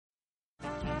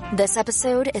This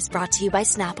episode is brought to you by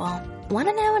Snapple. Want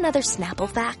to know another Snapple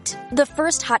fact? The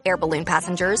first hot air balloon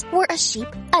passengers were a sheep,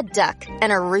 a duck,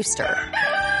 and a rooster.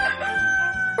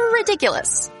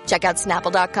 Ridiculous. Check out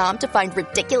Snapple.com to find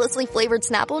ridiculously flavored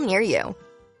Snapple near you.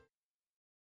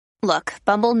 Look,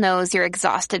 Bumble knows you're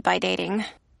exhausted by dating.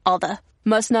 All the,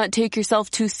 must not take yourself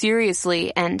too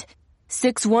seriously, and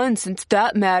 6'1" since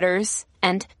that matters,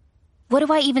 and what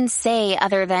do I even say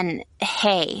other than,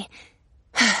 hey?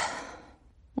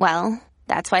 Well,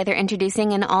 that's why they're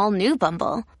introducing an all-new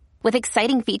Bumble, with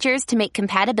exciting features to make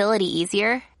compatibility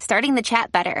easier, starting the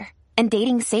chat better, and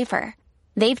dating safer.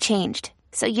 They've changed,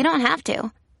 so you don't have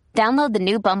to. Download the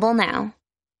new Bumble now.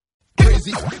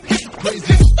 Crazy, crazy,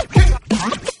 crazy,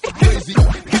 crazy, crazy,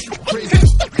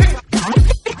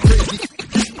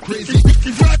 crazy,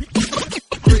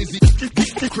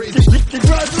 crazy.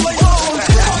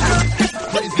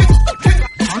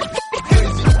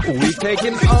 We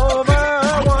taking over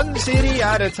one city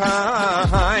at a time.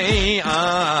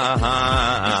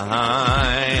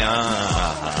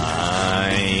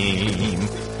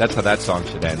 That's how that song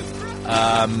should end.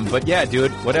 But yeah,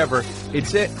 dude, whatever.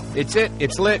 It's lit.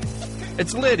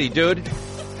 It's litty, dude.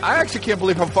 I actually can't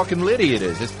believe how fucking litty it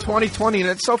is. It's 2020 and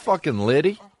it's so fucking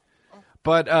litty.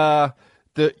 But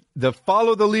the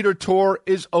Follow the Leader tour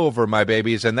is over, my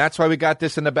babies, and that's why we got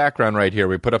this in the background right here.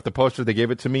 We put up the poster. They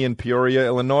gave it to me in Peoria,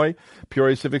 Illinois,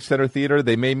 Peoria Civic Center Theater.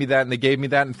 They made me that, and they gave me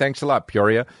that, and thanks a lot,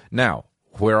 Peoria. Now,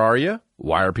 where are you?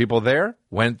 Why are people there?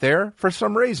 Went there for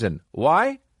some reason.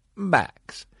 Why?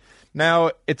 Max.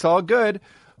 Now, it's all good,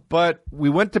 but we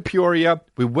went to Peoria.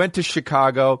 We went to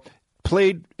Chicago,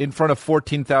 played in front of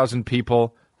 14,000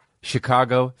 people.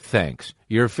 Chicago, thanks.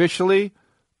 You're officially,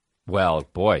 well,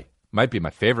 boy, might be my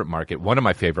favorite market, one of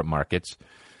my favorite markets.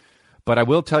 But I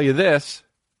will tell you this,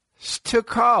 it's too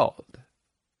cold.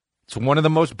 It's one of the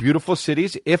most beautiful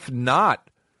cities, if not,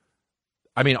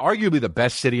 I mean, arguably the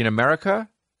best city in America.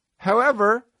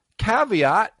 However,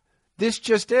 caveat, this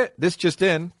just in,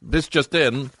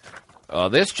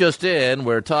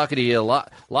 we're talking to you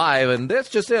live, and this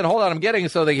just in, hold on, I'm getting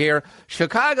something here.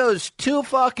 Chicago's too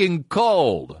fucking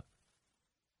cold.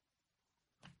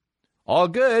 All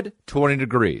good, 20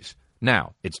 degrees.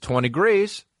 Now, it's 20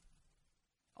 degrees,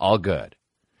 all good.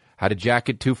 Had a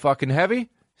jacket too fucking heavy?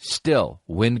 Still,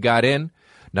 wind got in.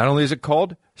 Not only is it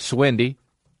cold, it's windy.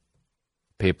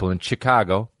 People in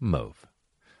Chicago, move.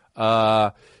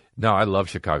 No, I love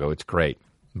Chicago. It's great.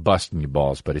 Busting your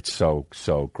balls, but it's so,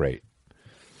 so great.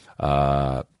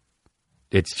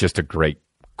 It's just a great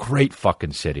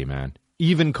fucking city, man.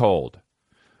 Even cold.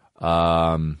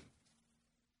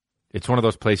 It's one of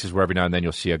those places where every now and then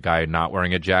you'll see a guy not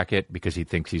wearing a jacket because he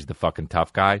thinks he's the fucking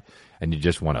tough guy, and you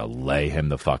just want to lay him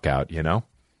the fuck out, you know?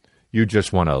 You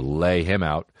just want to lay him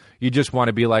out. You just want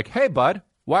to be like, hey, bud,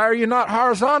 why are you not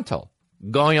horizontal?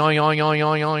 Going on, you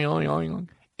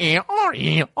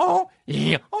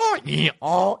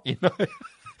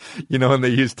know, when you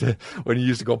used to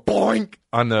go boink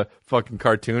on the fucking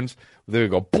cartoons, they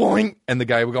would go boink, and the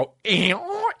guy would go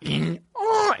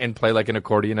and play like an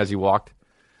accordion as he walked.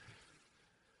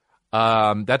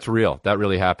 That's real. That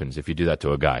really happens if you do that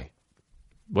to a guy.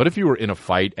 What if you were in a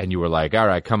fight and you were like, all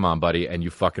right, come on, buddy, and you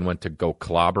fucking went to go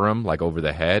clobber him, like, over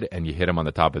the head, and you hit him on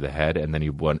the top of the head, and then he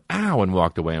went, ow, and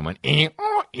walked away and went,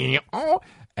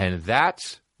 and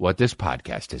that's what this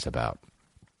podcast is about.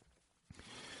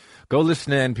 Go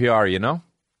listen to NPR, you know?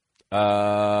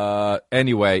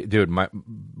 Anyway, dude, my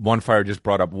One Fire just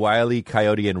brought up Wile E.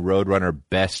 Coyote and Roadrunner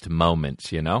best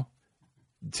moments, you know?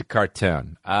 It's a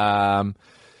cartoon.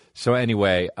 So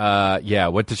anyway,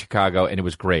 went to Chicago, and it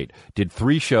was great. Did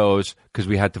 3 shows because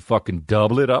we had to fucking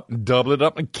double it up,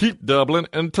 and keep doubling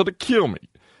until they kill me.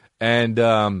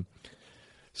 And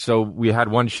so we had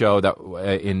one show that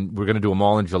we're going to do them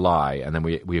all in July, and then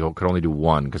we could only do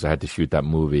one because I had to shoot that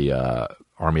movie,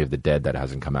 Army of the Dead, that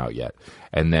hasn't come out yet.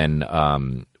 And then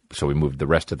so we moved the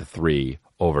rest of the 3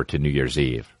 over to New Year's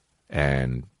Eve,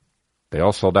 and they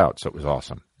all sold out, so it was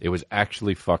awesome. It was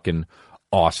actually fucking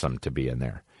awesome to be in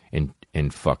there. In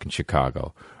fucking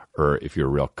Chicago. Or if you're a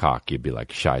real cock, you'd be like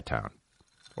Chi-Town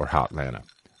or Hotlanta.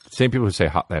 Same people who say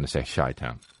Hotlanta say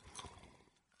Chi-Town.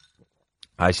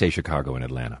 I say Chicago and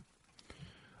Atlanta.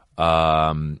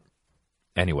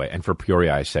 Anyway, and for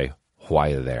Peoria, I say,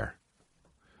 why there?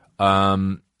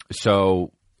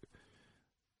 So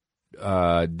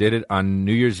did it on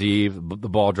New Year's Eve. The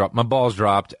ball dropped. My balls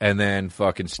dropped, and then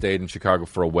fucking stayed in Chicago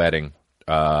for a wedding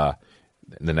the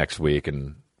next week,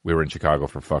 and we were in Chicago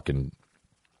for fucking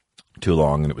too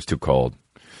long, and it was too cold.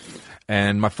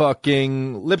 And my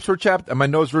fucking lips were chapped, and my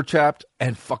nose were chapped,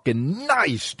 and fucking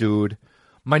nice, dude.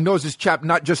 My nose is chapped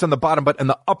not just on the bottom, but in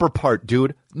the upper part,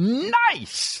 dude.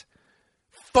 Nice!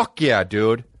 Fuck yeah,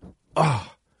 dude.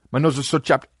 Oh, my nose is so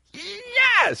chapped.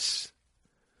 Yes!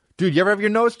 Dude, you ever have your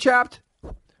nose chapped?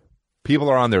 People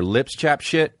are on their lips chapped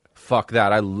shit. Fuck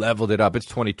that. I leveled it up. It's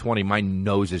 2020. My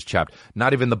nose is chapped.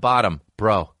 Not even the bottom,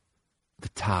 bro. The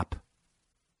top.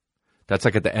 That's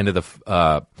like at the end of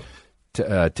the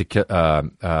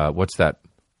what's that?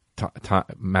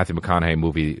 Matthew McConaughey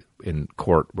movie in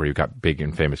court where you got big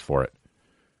and famous for it.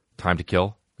 Time to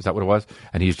Kill. Is that what it was?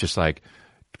 And he's just like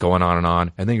going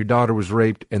on. And then your daughter was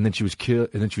raped, and then she was killed,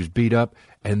 and then she was beat up,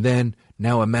 and then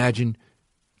now imagine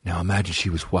she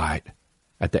was white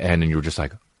at the end, and you were just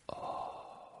like,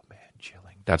 oh man,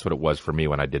 chilling. That's what it was for me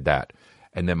when I did that.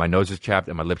 And then my nose is chapped,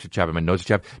 and my lips are chapped, and my nose is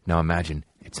chapped. Now imagine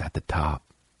it's at the top.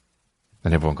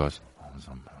 And everyone goes,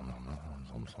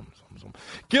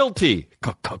 guilty.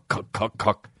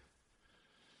 Cuck.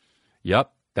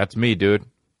 Yep, that's me, dude.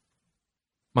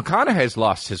 McConaughey's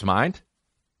lost his mind.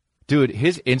 Dude,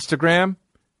 his Instagram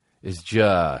is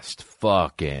just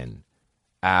fucking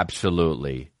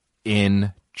absolutely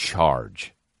in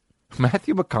charge.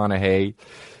 Matthew McConaughey's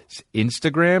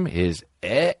Instagram is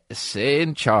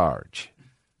in charge.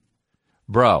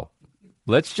 Bro,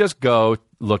 let's just go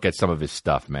look at some of his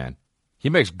stuff, man. He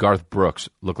makes Garth Brooks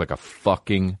look like a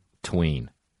fucking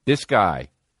tween. This guy.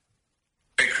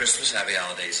 Merry Christmas, happy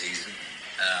holiday season.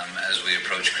 As we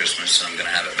approach Christmas, I'm going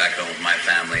to have it back home with my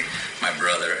family, my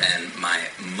brother, and my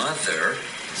mother.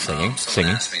 Singing.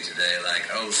 Asked me today, like,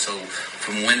 so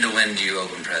from when to when do you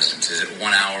open presents? Is it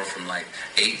 1 hour from like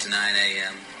 8 to 9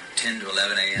 a.m., 10 to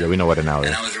 11 a.m.? Yeah, we know what an hour is.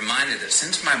 And I was reminded that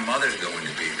since my mother's going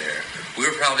to be there, we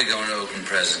were probably going to open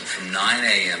presents from 9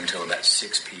 a.m. till about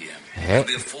 6 p.m. It'll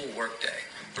be a full work day.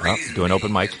 Do an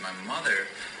open mic. My mother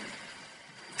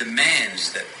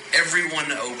demands that everyone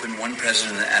open one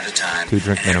present at a time. 2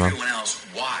 drink minimum. Everyone else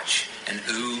watch and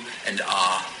ooh and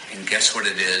ah and guess what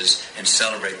it is and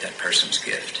celebrate that person's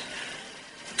gift.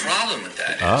 The problem with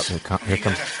that is here comes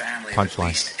got a family punchline. of at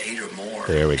least 8 or more.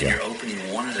 There we go. And you're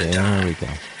opening one at a time. There we go.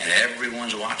 And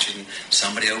everyone's watching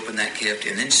somebody open that gift,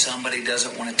 and then somebody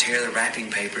doesn't want to tear the wrapping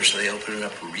paper, so they open it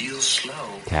up real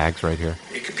slow. Tags right here.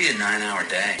 It could be a 9-hour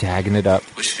day. Tagging it up.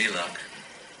 Wish me luck.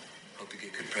 Hope you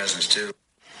get good presents too.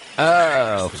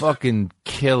 Oh, fucking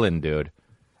killing, dude.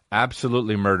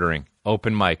 Absolutely murdering.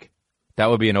 Open mic. That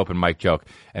would be an open mic joke.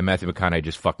 And Matthew McConaughey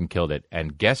just fucking killed it.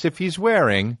 And guess if he's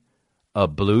wearing a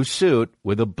blue suit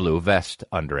with a blue vest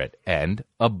under it and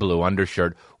a blue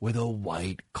undershirt with a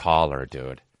white collar,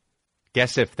 dude.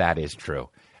 Guess if that is true.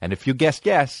 And if you guessed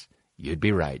yes, you'd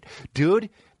be right. Dude,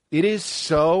 it is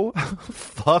so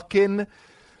fucking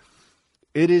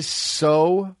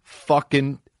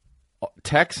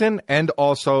Texan and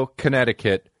also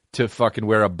Connecticut to fucking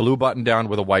wear a blue button down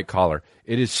with a white collar.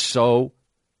 It is so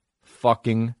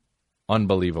fucking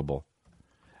unbelievable.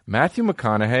 Matthew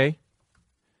McConaughey,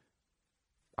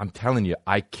 I'm telling you,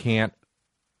 I can't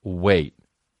wait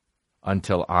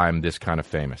until I'm this kind of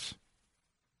famous.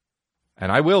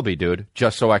 And I will be, dude,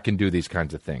 just so I can do these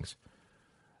kinds of things.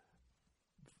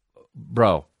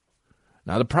 Bro,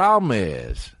 now the problem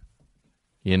is,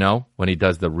 when he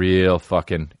does the real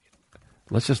fucking...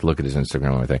 Let's just look at his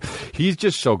Instagram and everything. He's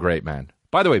just so great, man.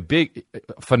 By the way, big,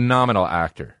 phenomenal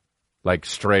actor. Like,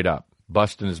 straight up.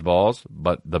 Busting his balls,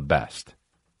 but the best.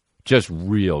 Just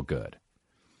real good.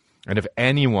 And if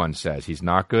anyone says he's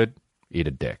not good, eat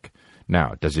a dick.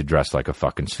 Now, does he dress like a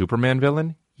fucking Superman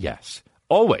villain? Yes.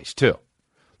 Always, too.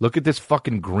 Look at this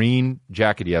fucking green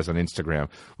jacket he has on Instagram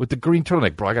with the green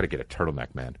turtleneck. Bro, I got to get a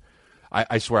turtleneck, man.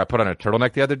 I swear, I put on a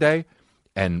turtleneck the other day,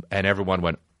 and everyone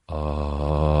went,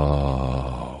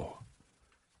 oh.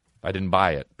 I didn't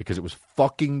buy it because it was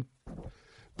fucking...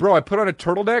 Bro, I put on a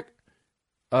turtleneck,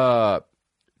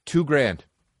 $2,000.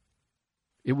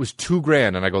 It was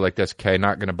 $2,000, and I go like this, okay,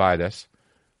 not going to buy this.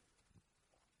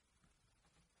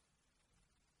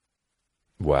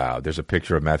 Wow, there's a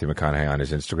picture of Matthew McConaughey on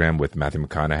his Instagram with Matthew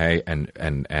McConaughey and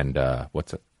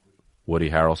what's it?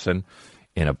 Woody Harrelson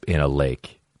in a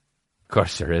lake. Of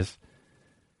course there is.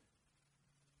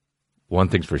 One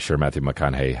thing's for sure, Matthew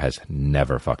McConaughey has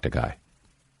never fucked a guy.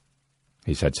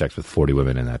 He's had sex with 40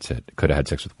 women and that's it. Could have had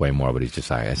sex with way more, but he's just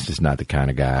like, it's just not the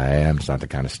kind of guy I am. It's not the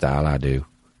kind of style I do.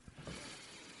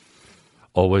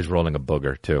 Always rolling a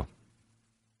booger too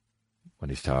when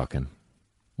he's talking.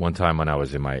 One time when I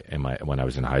was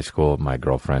in high school, my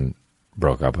girlfriend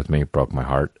broke up with me, broke my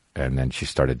heart, and then she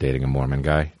started dating a Mormon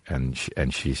guy, and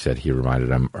she said he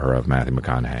reminded her of Matthew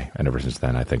McConaughey. And ever since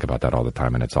then, I think about that all the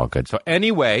time, and it's all good. So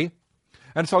anyway,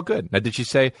 And it's all good. Now, did she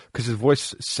say, because his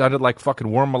voice sounded like fucking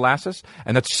warm molasses,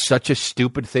 and that's such a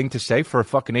stupid thing to say for a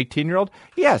fucking 18-year-old?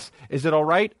 Yes. Is it all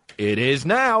right? It is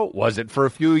now. Was it for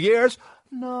a few years?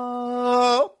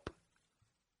 Nope.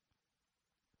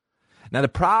 Now, the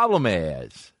problem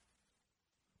is...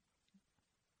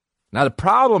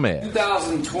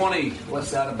 2020,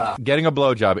 what's that about? Getting a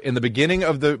blowjob. In the beginning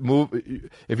of the movie,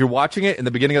 if you're watching it, in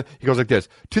the beginning of, he goes like this,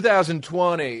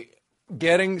 2020,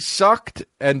 getting sucked,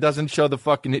 and doesn't show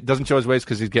his waist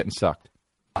because he's getting sucked.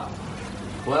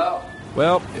 Well,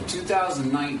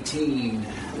 2019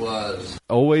 was...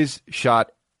 Always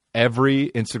shot every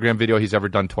Instagram video he's ever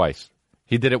done twice.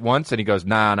 He did it once, and he goes,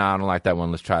 nah, I don't like that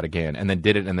one, let's try it again. And then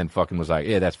did it, and then fucking was like,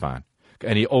 yeah, that's fine.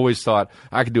 And he always thought,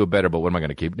 I could do it better, but what am I going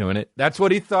to keep doing it? That's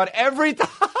what he thought every time.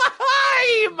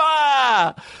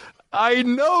 I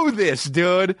know this,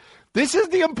 dude. This is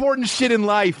the important shit in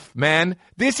life, man.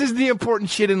 This is the important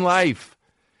shit in life.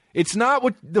 It's not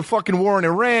what the fucking war in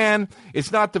Iran.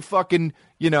 It's not the fucking,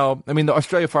 the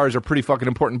Australia fires are pretty fucking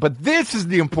important. But this is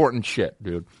the important shit,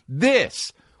 dude.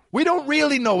 This. We don't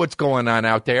really know what's going on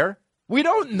out there. We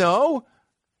don't know.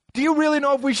 Do you really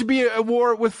know if we should be at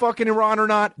war with fucking Iran or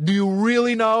not? Do you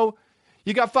really know?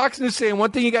 You got Fox News saying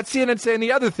one thing, you got CNN saying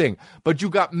the other thing. But you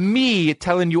got me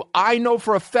telling you I know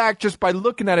for a fact just by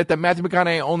looking at it that Matthew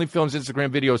McConaughey only films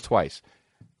Instagram videos twice.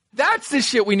 That's the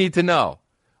shit we need to know.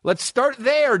 Let's start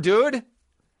there, dude.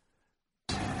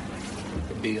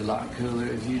 It'd be a lot cooler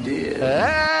if you did.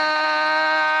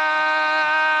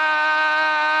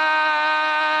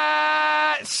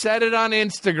 Set it on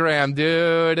Instagram,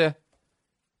 dude.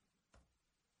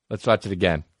 Let's watch it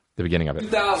again. The beginning of it.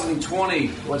 2020,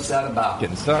 what's that about?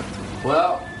 Getting sucked.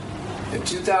 Well, if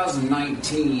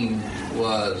 2019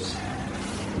 was...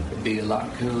 It'd be a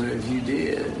lot cooler if you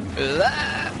did.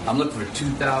 I'm looking for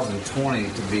 2020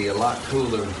 to be a lot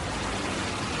cooler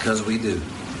because we do.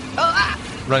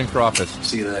 Running for office.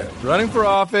 See you there. Running for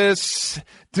office.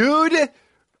 Dude,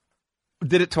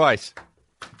 did it twice.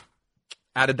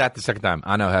 Added that the second time.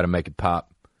 I know how to make it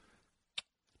pop.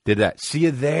 Did that. See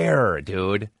you there,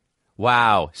 dude.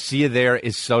 Wow. See you there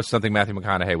is so something Matthew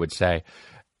McConaughey would say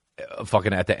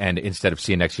fucking at the end instead of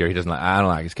see you next year. He doesn't like, I don't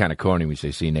like, it's kind of corny when we say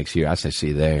see you next year. I say see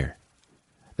you there.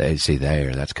 They see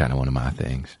there. That's kind of one of my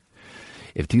things.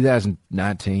 If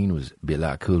 2019 was be a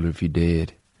lot cooler if you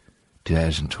did,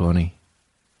 2020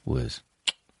 was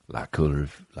a lot cooler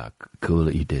if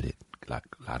you did it. A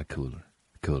lot of coolers.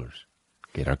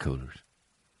 Get our coolers.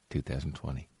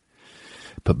 2020.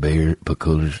 Put beer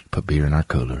in our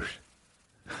coolers.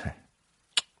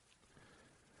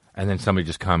 And then somebody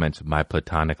just comments, my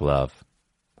platonic love,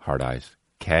 hard eyes.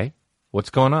 Okay? What's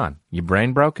going on? Your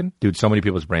brain broken? Dude, so many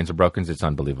people's brains are broken, it's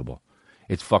unbelievable.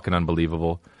 It's fucking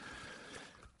unbelievable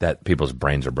that people's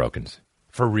brains are broken.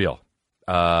 For real.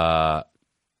 What's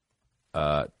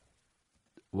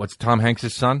Tom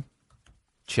Hanks' son?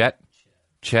 Chet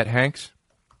Hanks?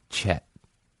 Chet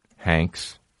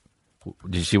Hanks.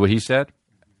 Did you see what he said?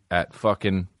 At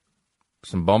fucking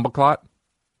some bombaclot?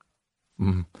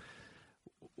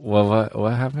 Well,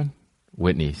 what happened?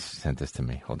 Whitney sent this to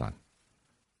me. Hold on.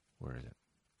 Where is it?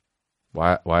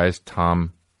 Why is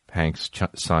Tom Hanks'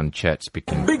 son Chet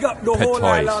speaking Big up the whole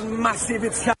island, massive.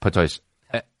 It's Patois.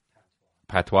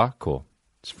 Patois? Cool.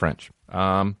 It's French.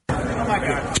 Oh my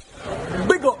God.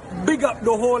 Big up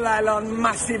the whole island,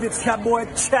 massive. It's your boy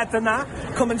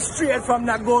Chetana, coming straight from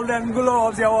the Golden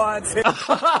Globes, you want to say.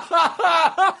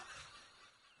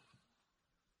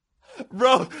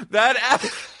 Bro, that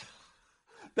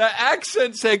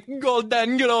accent saying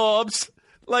Golden Globes.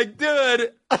 Like,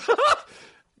 dude,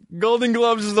 Golden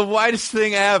Globes is the whitest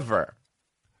thing ever.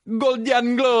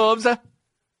 Golden Globes.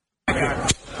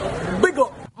 Big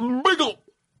up.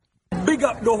 Big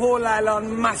up the whole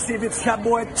island, massive. It's your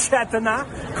boy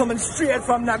Chetana, coming straight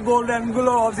from the Golden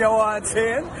Globes, you want to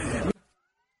say.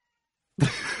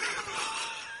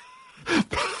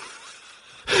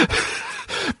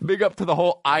 Big up to the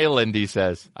whole island, he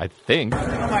says. I think. Oh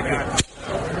my God.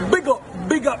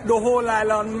 Big up the whole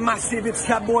island, massive. It's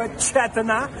your boy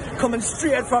Chetana, coming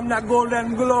straight from the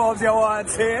Golden Globes, you want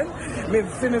to say. Me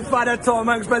father Tom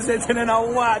Hanks presenting in a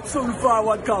what soon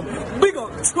forward come. Big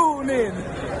up, tune in.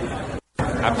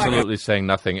 Absolutely saying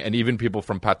nothing. And even people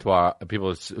from Patois,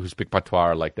 people who speak Patois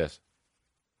are like this.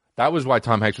 That was why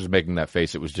Tom Hanks was making that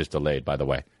face. It was just delayed, by the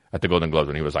way, at the Golden Globes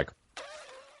when he was like,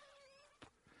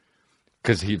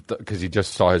 because he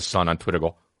just saw his son on Twitter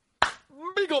go,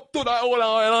 big up to the whole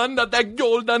island, the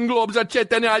Golden Globes are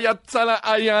chatting,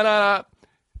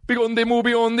 big on the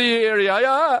movie on the area,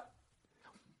 yeah.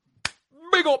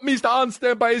 Big up Mr.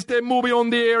 Unstep by the movie on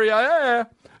the area, yeah.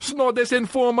 Snort this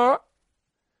informer.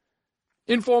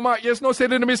 Informer, yes, no, say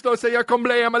the mister, say you come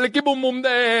blame, a licky boom boom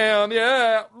down,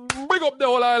 yeah. Big up the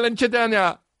whole island,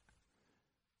 Chitania.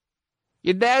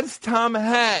 Your dad's Tom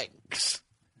Hanks.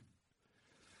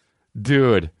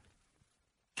 Dude.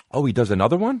 Oh, he does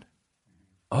another one?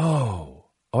 Oh,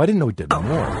 I didn't know he did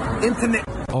more. Internet.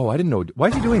 Oh, I didn't know. Why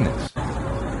is he doing this?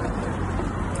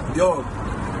 Yo,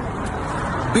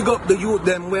 big up the youth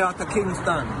them way out of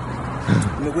Kingston.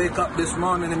 Me wake up this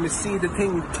morning and me see the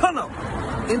thing turn up.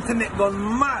 Internet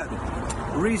gone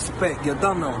mad. Respect, you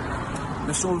don't know.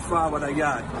 Me soon forward a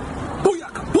yard.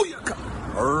 Booyaka, booyaka.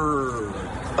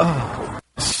 Oh,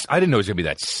 I didn't know it was going to be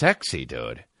that sexy,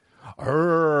 dude.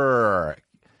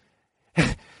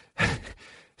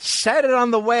 Said it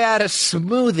on the way out of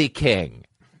Smoothie King.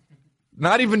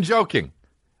 Not even joking.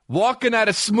 Walking out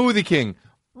of Smoothie King.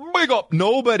 Big up.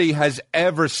 Nobody has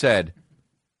ever said,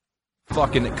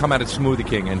 fucking come out of Smoothie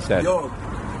King and said, yo,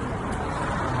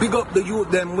 big up the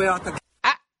youth them way out of...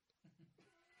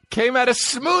 Came out of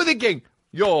Smoothie King.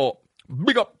 Yo,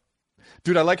 big up.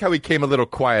 Dude, I like how he came a little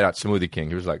quiet at Smoothie King.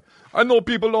 He was like, I know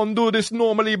people don't do this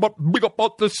normally, but big up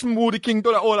out the Smoothie King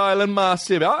to the whole island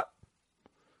massive, huh?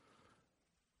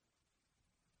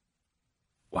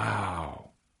 Wow.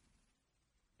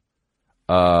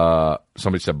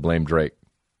 Somebody said blame Drake.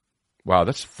 Wow,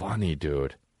 that's funny,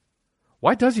 dude.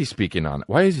 Why is he speaking on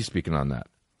that?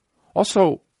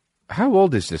 Also, how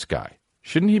old is this guy?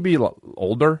 Shouldn't he be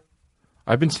older?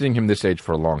 I've been seeing him this age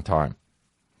for a long time.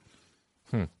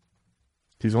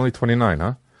 He's only 29,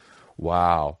 huh?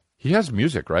 Wow. He has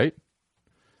music, right?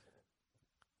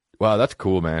 Wow, that's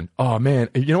cool, man. Oh, man.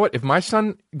 You know what? If my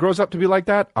son grows up to be like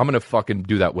that, I'm going to fucking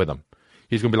do that with him.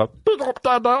 He's going to be like, big up,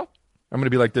 dada. I'm going to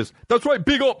be like this. That's right,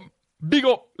 big up. Big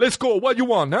up. Let's go. What you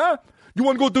want, huh? You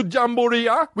want to go to Jamboree,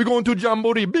 huh? We're going to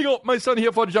Jamboree. Big up, my son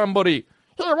here for Jamboree.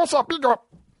 Hey, what's up? Big up.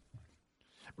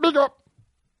 Big up.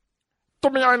 To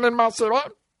me island massive, huh?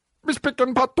 Me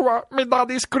speaking patois. Me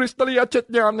daddy's Crystalia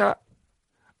Chetnyanya.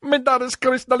 Me daddy's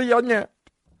Crystalia.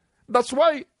 That's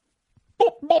why.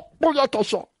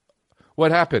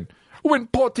 What happened? When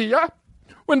potty, yeah?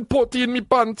 When potty in me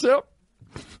pants, yeah?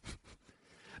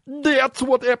 That's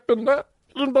what happened, huh?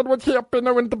 Isn't that what happened?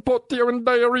 I went to potty and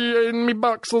diarrhea in me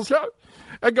boxes, yeah?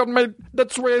 I got my...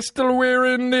 That's why I still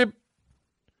wearing the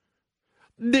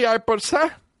diapers, huh?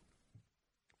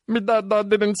 Me dad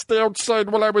didn't stay outside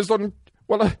while I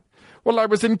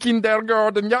was in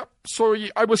kindergarten, yeah. So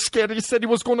I was scared. He said he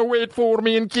was going to wait for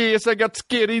me in case I got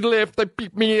scared. He left. I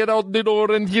peeped me head out the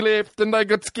door and he left. And I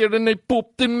got scared and I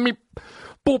pooped in me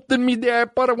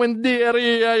diaper. I went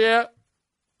diarrhea, yeah.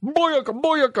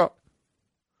 Boyaka.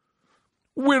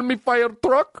 Where me fire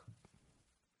truck?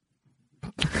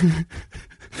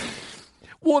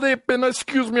 What happened?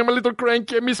 Excuse me, I'm a little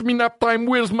cranky. I miss me nap time.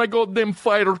 Where's my goddamn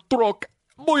fire truck?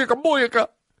 Boyaka.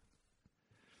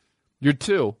 You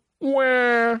too.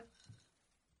 Where?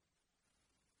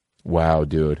 Wow,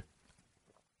 dude.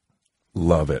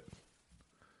 Love it.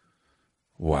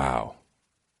 Wow.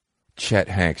 Chet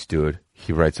Hanks, dude.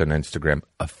 He writes on Instagram,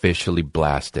 officially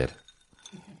blasted.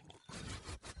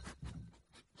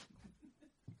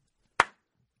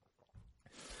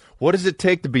 What does it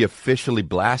take to be officially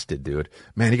blasted, dude?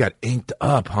 Man, he got inked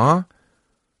up, huh?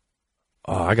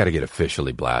 Oh, I got to get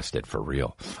officially blasted for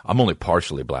real. I'm only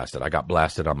partially blasted. I got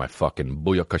blasted on my fucking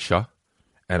Booyakasha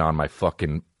and on my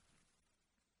fucking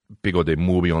Bigo de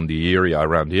movie on the area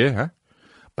around here, huh?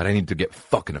 But I need to get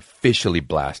fucking officially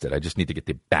blasted. I just need to get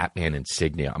the Batman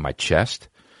insignia on my chest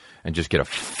and just get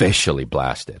officially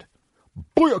blasted.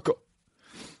 Booyaka!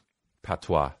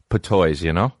 Patois,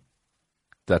 you know?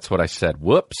 That's what I said.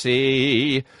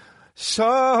 Whoopsie.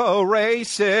 So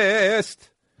racist.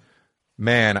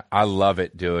 Man, I love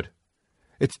it, dude.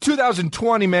 It's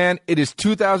 2020, man. It is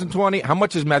 2020. How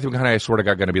much is Matthew McConaughey, I swear to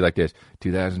God, going to be like this?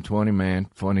 2020, man.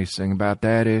 Funniest thing about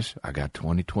that is I got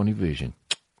 20/20 vision.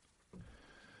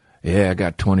 Yeah, I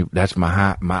got 20. That's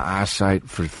my eyesight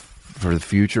for the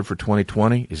future for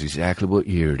 2020 is exactly what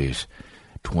year it is.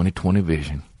 20/20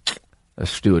 vision.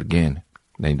 Let's do it again.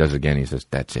 Then he does it again. He says,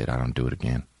 that's it. I don't do it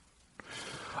again.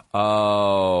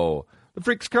 Oh, the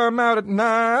freaks come out at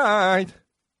night.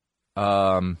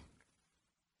 I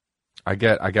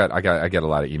get a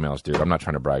lot of emails, dude. I'm not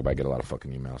trying to brag, but I get a lot of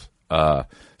fucking emails.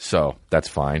 So that's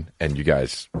fine. And you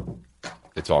guys,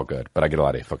 it's all good. But I get a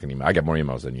lot of fucking emails. I get more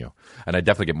emails than you, and I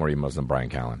definitely get more emails than Brian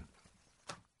Callen.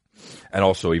 And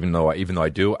also, even though I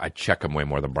do, I check him way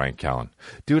more than Brian Callen.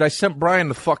 Dude, I sent Brian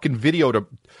the fucking video to.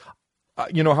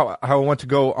 You know how I went to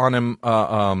go on him.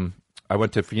 I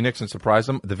went to Phoenix and surprised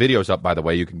him. The video's up, by the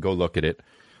way. You can go look at it.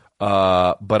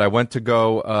 But I went to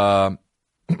go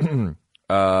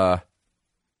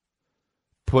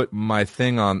put my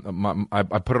thing on, I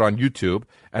put it on YouTube,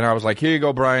 and I was like, here you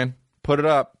go, Brian, put it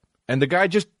up. And the guy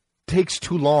just takes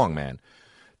too long, man.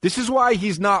 This is why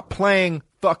he's not playing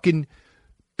fucking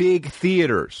big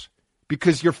theaters,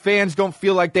 because your fans don't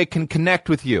feel like they can connect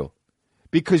with you,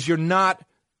 because you're not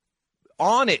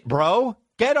on it, bro.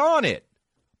 Get on it.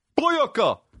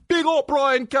 Boyaka, big old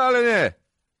Brian Callen.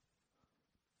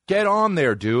 Get on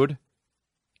there, dude.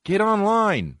 Get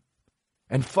online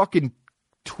and fucking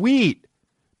tweet.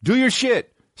 Do your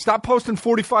shit. Stop posting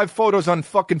 45 photos on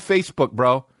fucking Facebook,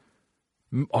 bro.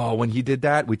 Oh, when he did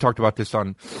that, we talked about this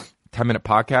on 10-Minute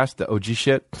Podcast, the OG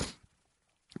shit.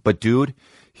 But, dude,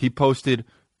 he posted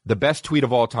the best tweet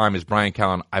of all time is Brian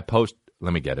Callen.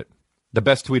 Let me get it. The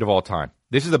best tweet of all time.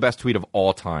 This is the best tweet of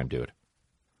all time, dude.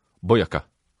 Boyaka.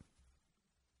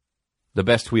 The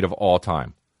best tweet of all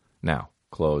time. Now,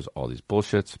 close all these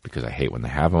bullshits because I hate when they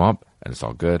have them up, and it's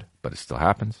all good, but it still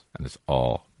happens, and it's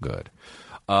all good.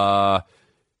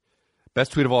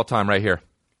 Best tweet of all time right here.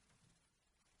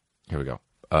 Here we go.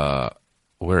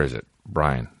 Where is it?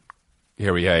 Brian.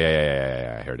 Here we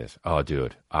yeah. Here it is. Oh,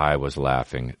 dude, I was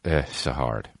laughing so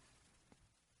hard.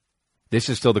 This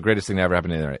is still the greatest thing that ever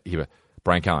happened in there.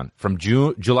 Brian Callen. From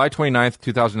July 29th,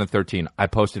 2013, I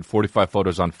posted 45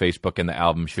 photos on Facebook in the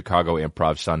album Chicago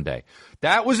Improv Sunday.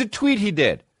 That was a tweet he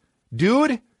did.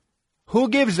 Dude, who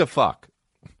gives a fuck?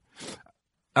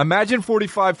 Imagine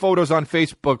 45 photos on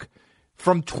Facebook.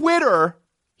 From Twitter,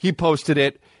 he posted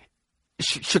it.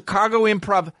 Chicago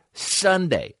Improv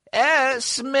Sunday.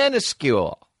 It's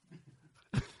minuscule.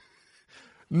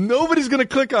 Nobody's going to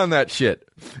click on that shit.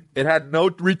 It had no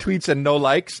retweets and no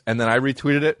likes, and then I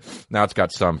retweeted it. Now it's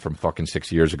got some from fucking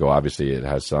 6 years ago. Obviously, it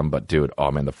has some, but dude,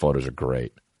 oh man, the photos are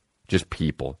great. Just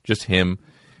people. Just him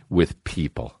with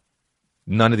people.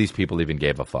 None of these people even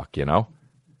gave a fuck, you know?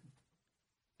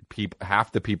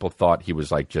 Half the people thought he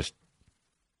was like just,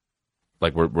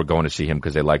 like we're going to see him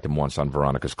because they liked him once on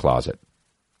Veronica's Closet.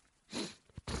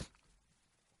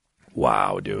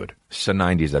 Wow, dude. It's the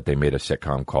 90s that they made a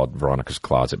sitcom called Veronica's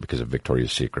Closet because of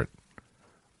Victoria's Secret.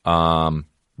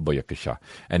 Boyakasha.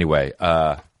 Anyway,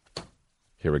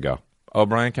 here we go. Oh,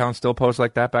 Brian Callen still posts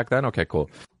like that back then? Okay, cool.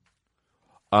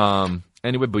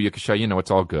 Anyway, Boyakasha, you know, it's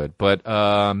all good. But,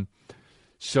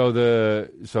 so the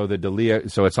Dalia,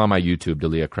 so it's on my YouTube,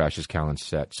 Dalia Crashes Callen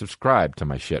set. Subscribe to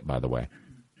my shit, by the way.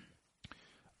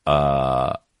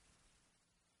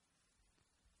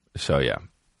 So yeah.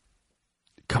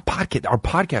 Our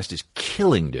podcast is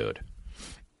killing, dude.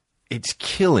 It's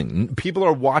killing. People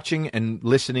are watching and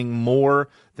listening more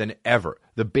than ever.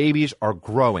 The babies are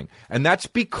growing. And that's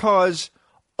because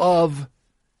of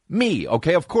me,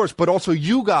 okay? Of course, but also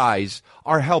you guys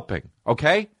are helping,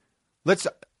 okay? Look,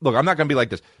 I'm not going to be like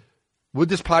this. Would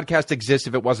this podcast exist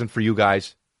if it wasn't for you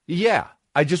guys? Yeah,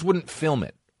 I just wouldn't film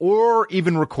it or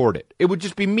even record it. It would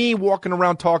just be me walking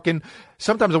around talking.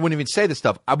 Sometimes I wouldn't even say this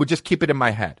stuff. I would just keep it in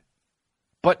my head.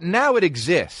 But now it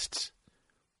exists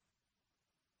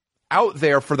out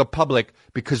there for the public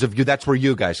because of you. That's where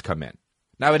you guys come in.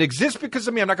 Now it exists because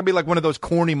of me. I'm not going to be like one of those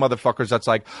corny motherfuckers that's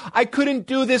like, I couldn't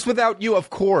do this without you.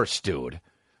 Of course, dude.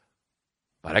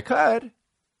 But I could.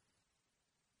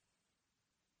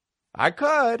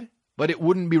 But it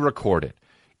wouldn't be recorded.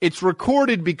 It's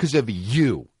recorded because of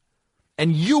you.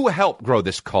 And you helped grow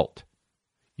this cult.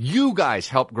 You guys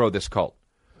helped grow this cult.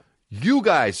 You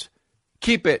guys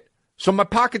keep it so my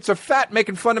pockets are fat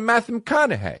making fun of Matthew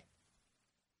McConaughey.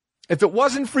 If it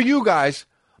wasn't for you guys,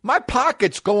 my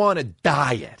pockets go on a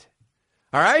diet.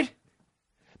 All right?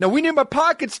 Now, we need my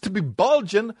pockets to be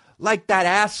bulging like that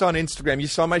ass on Instagram. You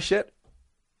saw my shit?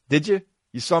 Did you?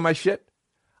 You saw my shit?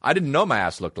 I didn't know my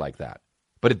ass looked like that.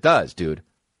 But it does, dude.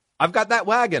 I've got that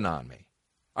wagon on me.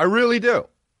 I really do.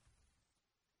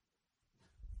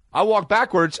 I walk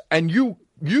backwards, and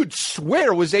you'd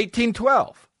swear it was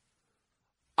 1812.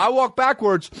 I walk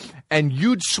backwards, and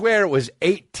you'd swear it was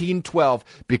 1812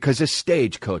 because a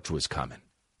stagecoach was coming.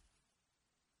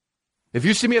 If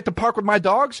you see me at the park with my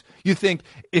dogs, you think,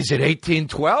 is it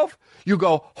 1812? You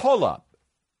go, hold up.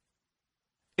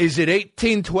 Is it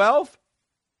 1812?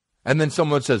 And then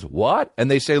someone says, what? And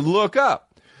they say, look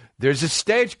up. There's a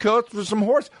stagecoach with some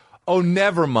horse. Oh,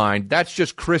 never mind. That's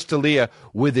just Chris D'Elia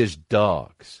with his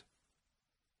dogs.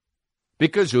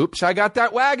 Because, oops, I got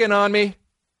that wagon on me.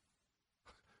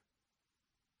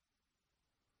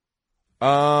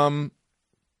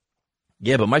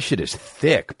 Yeah, but my shit is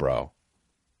thick, bro.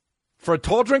 For a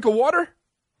tall drink of water?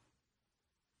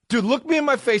 Dude, look me in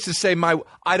my face and say,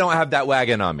 I don't have that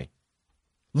wagon on me.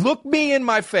 Look me in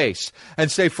my face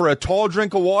and say, for a tall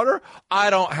drink of water,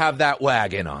 I don't have that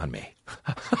wagon on me.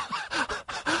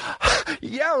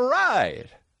 Yeah, right.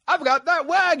 I've got that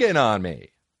wagon on me.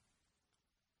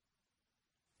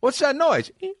 What's that noise?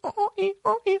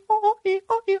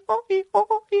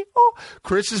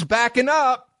 Chris is backing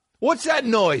up. What's that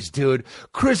noise, dude?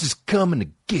 Chris is coming to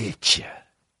get you.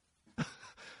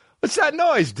 What's that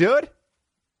noise, dude?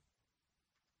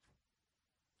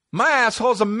 My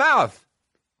asshole's a mouth.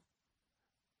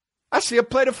 I see a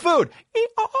plate of food.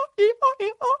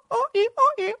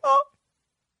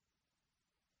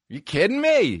 You kidding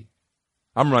me?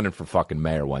 I'm running for fucking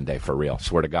mayor one day, for real,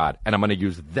 swear to God. And I'm going to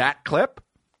use that clip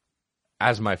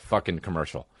as my fucking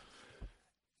commercial.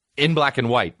 In black and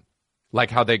white. Like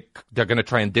how they're going to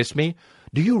try and diss me.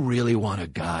 Do you really want a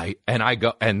guy? And I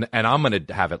go, and I'm going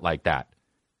to have it like that.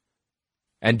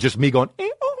 And just me going,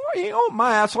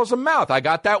 my asshole's a mouth. I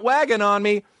got that wagon on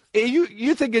me.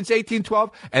 You think it's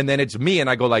 1812? And then it's me, and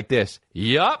I go like this.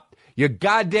 Yup, you're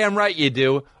goddamn right you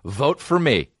do. Vote for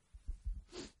me.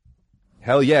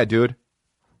 Hell yeah, dude.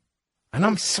 And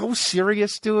I'm so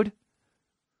serious, dude.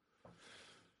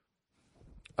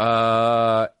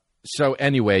 So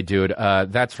anyway, dude,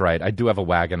 that's right. I do have a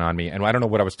wagon on me, and I don't know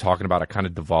what I was talking about. I kind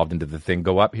of devolved into the thing.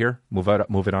 Go up here. Move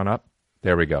it on up.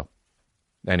 There we go.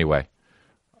 Anyway,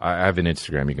 I have an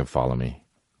Instagram. You can follow me.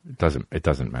 It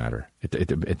doesn't matter.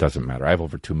 It doesn't matter. I have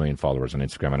over 2 million followers on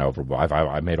Instagram, and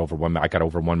I got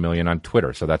over 1 million on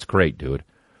Twitter. So that's great, dude.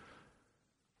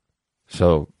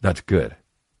 So that's good.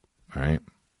 All right.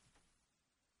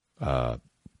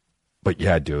 But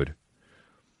yeah, dude.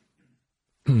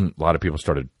 A lot of people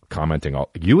started commenting.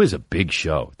 You is a big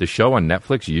show. The show on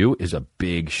Netflix, You, is a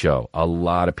big show. A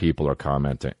lot of people are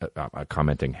commenting.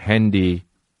 Hendy.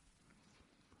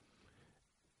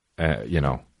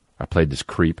 I played this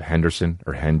creep Henderson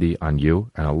or Hendy on You,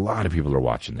 and a lot of people are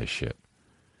watching this shit.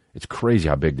 It's crazy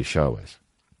how big the show is.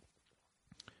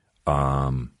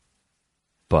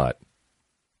 But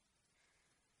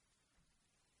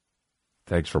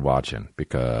thanks for watching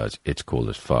because it's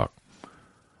cool as fuck.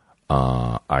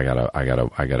 I gotta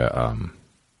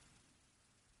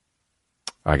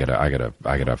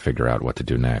figure out what to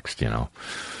do next. I'm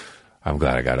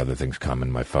glad I got other things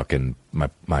coming. My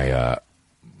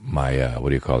what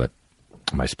do you call it?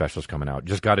 My special's coming out.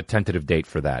 Just got a tentative date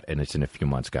for that, and it's in a few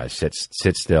months, guys. Sit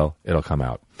still. It'll come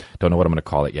out. Don't know what I'm going to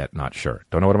call it yet. Not sure.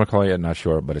 Not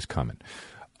sure, but it's coming.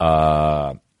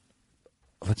 Let's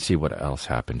see what else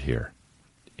happened here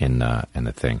in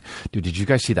the thing. Dude, did you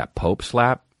guys see that Pope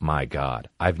slap? My God.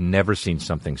 I've never seen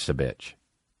something so bitch.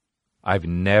 I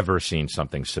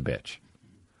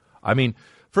mean,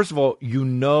 first of all,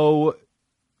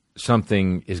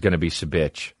 something is going to be so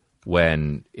bitch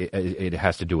when it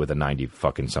has to do with a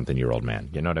 90-fucking-something-year-old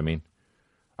man. You know what I mean?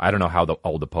 I don't know how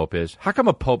old the Pope is. How come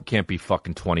a Pope can't be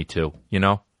fucking 22,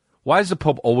 Why does the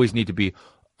Pope always need to be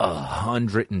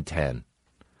 110?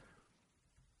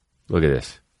 Look at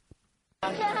this.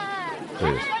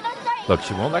 Look,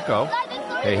 she won't let go.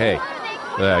 Hey.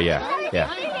 Yeah.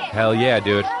 Hell yeah,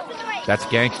 dude. That's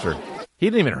gangster. He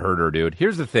didn't even hurt her, dude.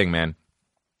 Here's the thing, man.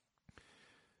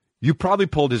 You probably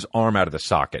pulled his arm out of the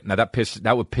socket. Now that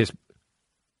would piss.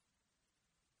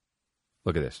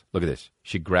 Look at this.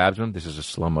 She grabs him. This is a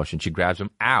slow motion. She grabs him.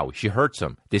 Ow. She hurts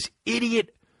him. This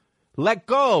idiot. Let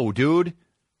go, dude.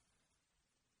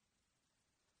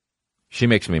 She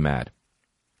makes me mad.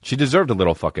 She deserved a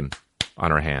little fucking on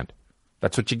her hand.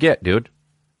 That's what you get, dude.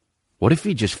 What if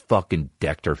he just fucking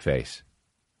decked her face?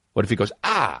 What if he goes,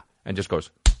 ah, and just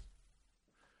goes,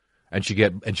 and she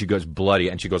goes bloody,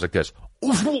 and she goes like this,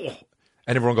 and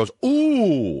everyone goes,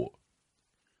 ooh,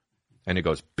 and he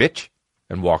goes, bitch,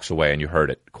 and walks away, and you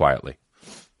heard it quietly.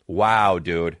 Wow,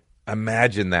 dude,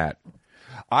 imagine that.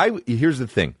 Here's the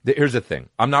thing.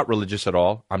 I'm not religious at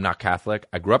all. I'm not Catholic.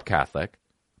 I grew up Catholic.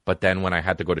 But then when I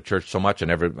had to go to church so much, and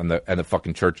the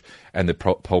fucking church and the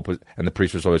Pope and the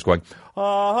priest was always going,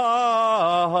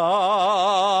 ah,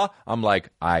 I'm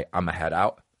like, I'm a head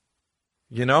out,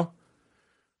 Here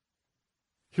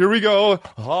we go.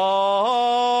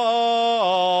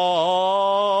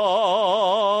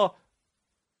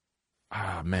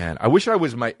 Ah, man, I wish I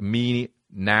was me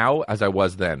now as I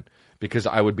was then, because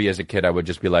I would be as a kid. I would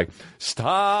just be like,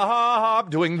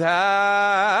 stop doing that.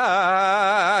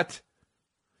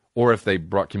 Or if they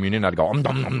brought communion, I'd go,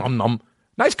 nom, nom, nom, nom.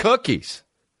 Nice cookies.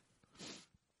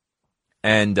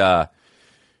 And let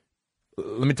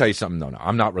me tell you something, though. No,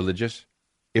 I'm not religious.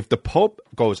 If the Pope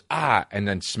goes, ah, and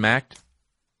then smacked,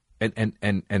 and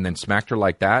then smacked her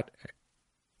like that,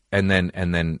 and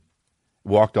then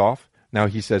walked off. Now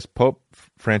he says, Pope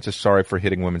Francis, sorry for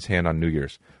hitting women's hand on New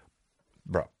Year's.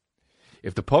 Bro,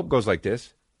 if the Pope goes like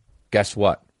this, guess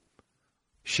what?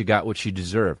 She got what she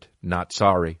deserved. Not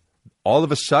sorry. All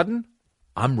of a sudden,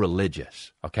 I'm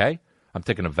religious, okay? I'm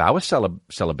taking a vow of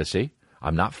celibacy.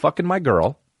 I'm not fucking my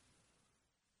girl.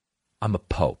 I'm a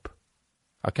pope.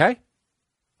 Okay?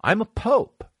 I'm a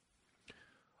pope.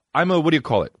 I'm a, what do you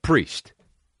call it? Priest.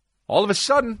 All of a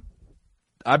sudden,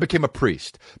 I became a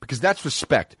priest because that's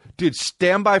respect. Dude,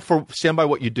 stand by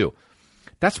what you do.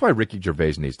 That's why Ricky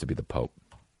Gervais needs to be the pope.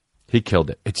 He killed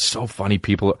it. It's so funny,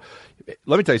 people.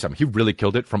 Let me tell you something. He really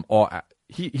killed it from all...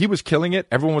 He was killing it.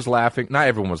 Everyone was laughing. Not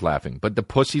everyone was laughing, but the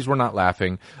pussies were not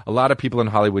laughing. A lot of people in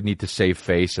Hollywood need to save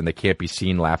face, and they can't be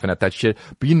seen laughing at that shit.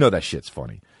 But you know that shit's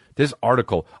funny. This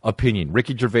article, opinion,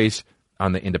 Ricky Gervais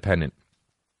on The Independent.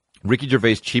 Ricky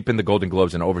Gervais cheapened the Golden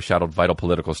Globes and overshadowed vital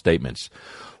political statements.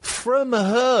 From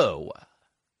who?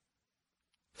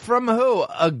 From who?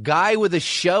 A guy with a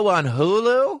show on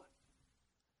Hulu?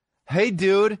 Hey,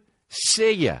 dude,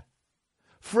 see ya.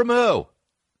 From who?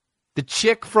 The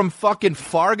chick from fucking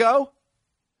Fargo?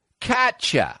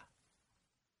 Katya.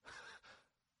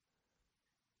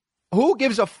 Who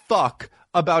gives a fuck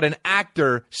about an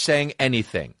actor saying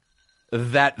anything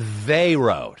that they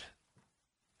wrote?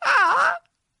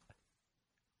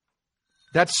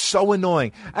 That's so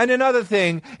annoying. And another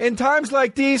thing, in times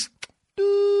like these,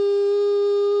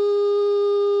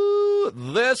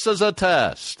 this is a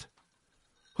test.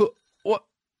 What?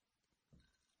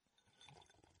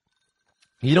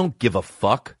 You don't give a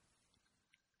fuck.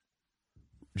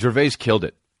 Gervais killed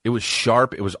it. It was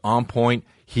sharp. It was on point.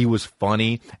 He was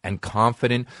funny and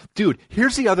confident. Dude,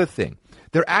 here's the other thing.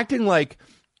 They're acting like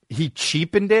he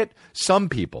cheapened it. Some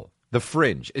people, the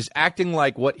fringe, is acting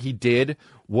like what he did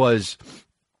was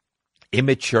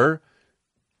immature.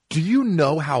 Do you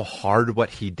know how hard what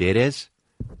he did is?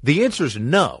 The answer is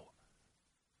no.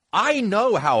 I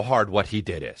know how hard what he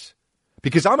did is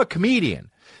because I'm a comedian.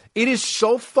 It is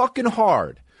so fucking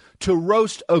hard to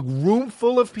roast a room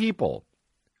full of people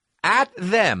at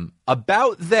them,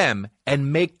 about them,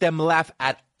 and make them laugh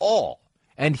at all.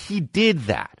 And he did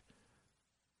that.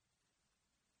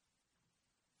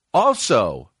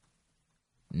 Also,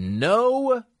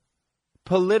 no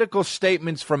political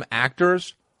statements from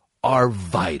actors are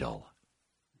vital.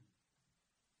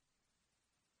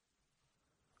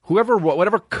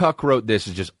 Whatever cuck wrote this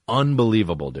is just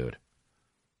unbelievable, dude.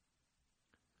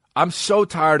 I'm so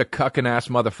tired of cucking ass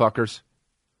motherfuckers.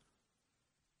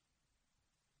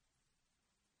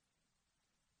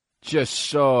 Just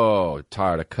so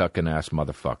tired of cucking ass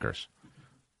motherfuckers.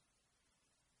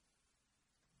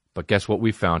 But guess what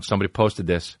we found? Somebody posted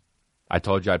this. I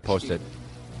told you I'd post it.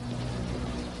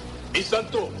 Hey,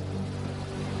 Santo,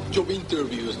 job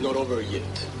interview is not over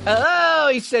yet. Oh,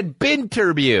 he said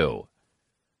binterview.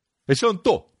 Hey,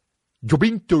 Santo, job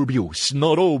interview is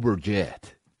not over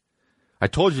yet. I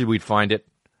told you we'd find it.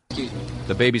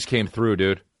 The babies came through,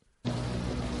 dude.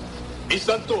 Hey,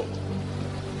 Santo,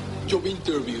 job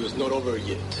interview is not over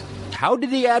yet. How did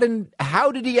he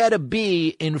add a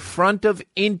B in front of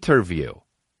interview?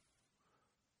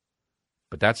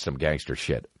 But that's some gangster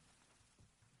shit.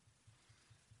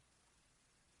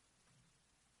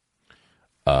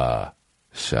 Yeah,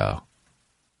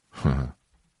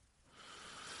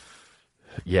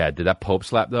 did that Pope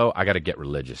slap, though? I got to get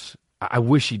religious. I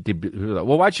wish he did.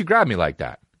 Well, why'd you grab me like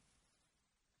that?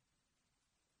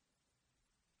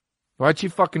 Why'd you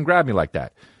fucking grab me like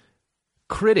that?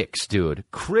 Critics, dude.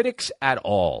 Critics at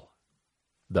all,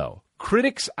 though.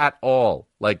 Critics at all.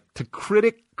 Like, to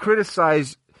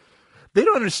criticize... They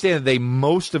don't understand that they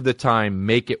most of the time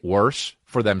make it worse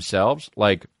for themselves.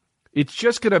 Like, it's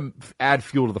just going to add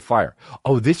fuel to the fire.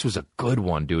 Oh, this was a good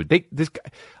one, dude. This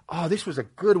was a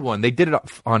good one. They did it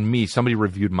on me. Somebody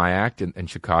reviewed my act in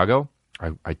Chicago.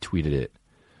 I tweeted it.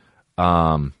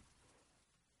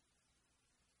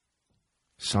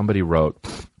 Somebody wrote,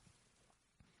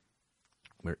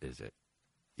 where is it?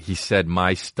 He said,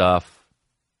 my stuff.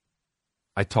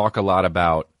 I talk a lot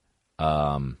about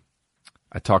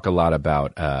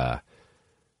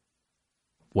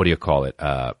what do you call it?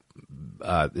 The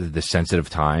sensitive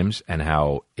times and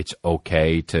how it's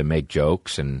okay to make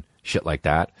jokes and shit like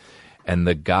that. And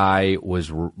the guy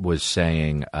was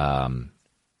saying, I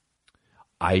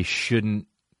shouldn't.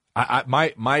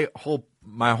 My whole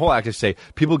act is say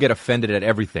people get offended at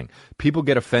everything. People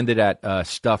get offended at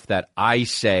stuff that I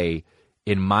say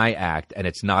in my act, and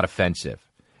it's not offensive.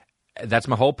 That's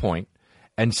my whole point.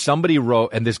 And somebody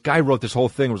wrote, and this guy wrote this whole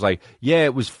thing, was like, yeah,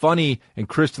 it was funny, and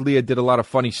Chris D'Elia did a lot of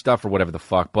funny stuff or whatever the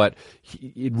fuck, but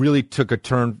it really took a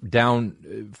turn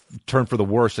for the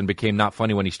worse and became not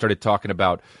funny when he started talking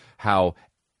about how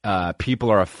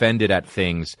people are offended at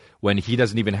things when he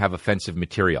doesn't even have offensive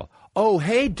material. Oh,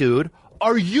 hey, dude,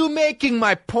 are you making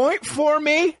my point for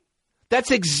me?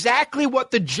 That's exactly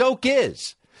what the joke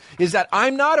is that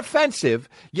I'm not offensive,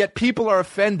 yet people are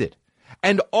offended.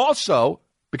 And also...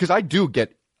 because I do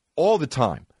get all the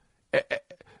time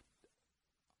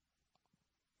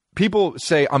people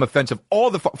say I'm offensive.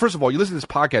 First of all, you listen to this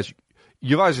podcast.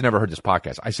 You guys have never heard this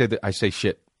podcast. I say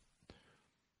shit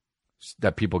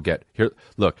that people get. Here,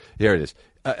 look, here it is.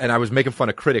 And I was making fun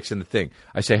of critics in the thing.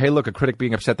 I say, hey, look, a critic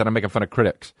being upset that I'm making fun of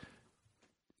critics.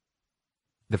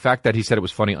 The fact that he said it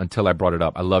was funny until I brought it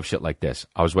up. I love shit like this.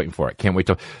 I was waiting for it. Can't wait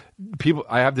till people.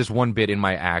 I have this one bit in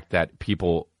my act that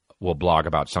people will blog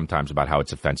about sometimes about how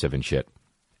it's offensive and shit.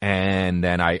 And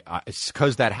then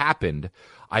because that happened,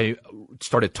 I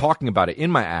started talking about it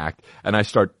in my act, and I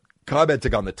start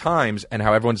commenting on the Times and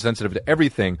how everyone's sensitive to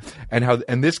everything,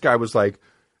 and this guy was like,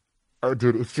 oh,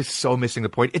 dude, it's just so missing the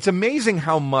point. It's amazing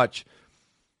how much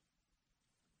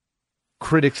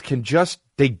critics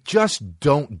they just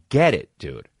don't get it,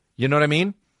 dude. You know what I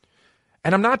mean?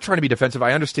 And I'm not trying to be defensive.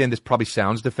 I understand this probably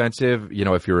sounds defensive,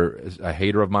 if you're a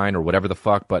hater of mine or whatever the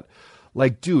fuck, but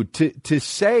like, dude, to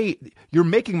say you're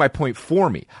making my point for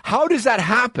me, how does that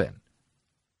happen?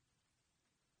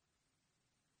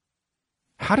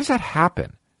 How does that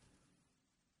happen?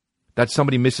 That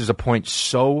somebody misses a point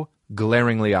so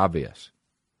glaringly obvious.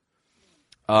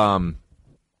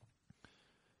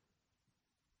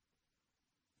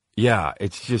 Yeah,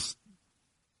 it's just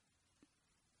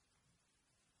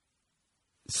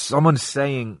someone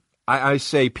saying. I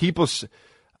say people.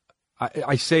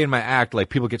 I say in my act, like,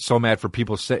 people get so mad for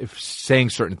people saying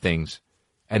certain things,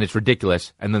 and it's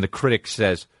ridiculous. And then the critic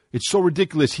says it's so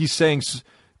ridiculous. He's saying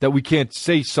that we can't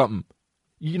say something.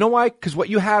 You know why? Because what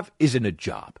you have isn't a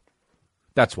job.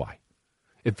 That's why.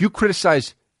 If you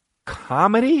criticize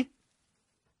comedy,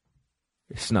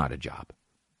 it's not a job.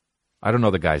 I don't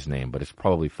know the guy's name, but it's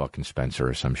probably fucking Spencer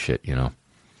or some shit,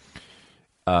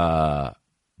 But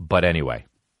anyway,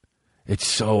 it's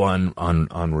so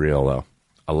unreal, though.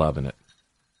 I'm loving it.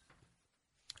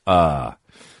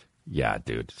 Yeah,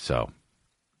 dude. So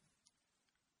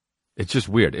it's just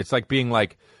weird. It's like being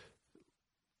like,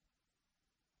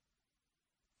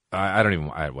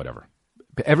 whatever.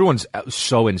 Everyone's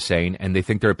so insane, and they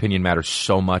think their opinion matters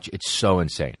so much. It's so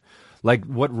insane. Like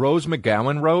what Rose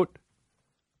McGowan wrote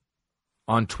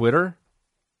on Twitter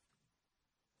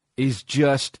is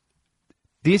just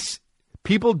this.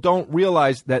 People don't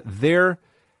realize that they're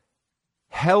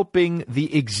helping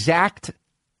the exact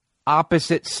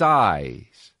opposite side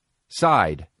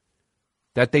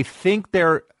that they think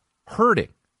they're hurting.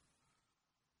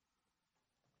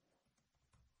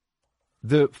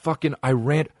 The fucking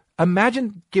Iran.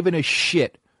 Imagine giving a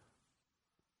shit.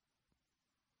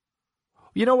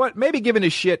 You know what? Maybe giving a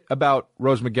shit about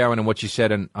Rose McGowan and what she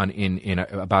said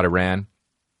about Iran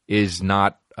is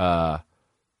not that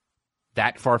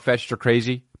far-fetched or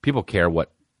crazy. People care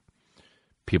what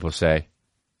people say.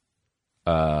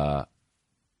 But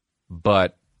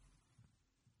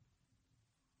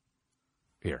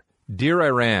here, dear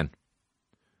Iran,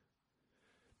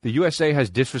 the USA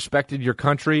has disrespected your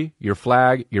country, your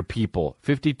flag, your people.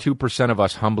 52% of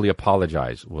us humbly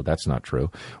apologize. Well, that's not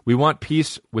true. We want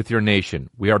peace with your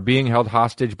nation. We are being held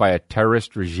hostage by a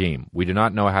terrorist regime. We do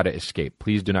not know how to escape.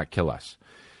 Please do not kill us.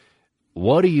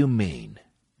 What do you mean?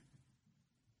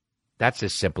 That's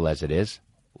as simple as it is.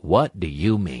 What do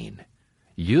you mean?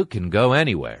 You can go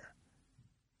anywhere.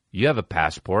 You have a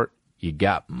passport. You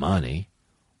got money.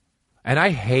 And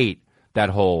I hate that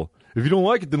whole, if you don't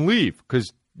like it, then leave.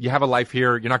 Because you have a life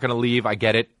here. You're not going to leave. I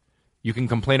get it. You can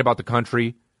complain about the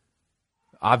country.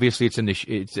 Obviously,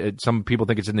 some people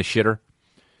think it's in the shitter.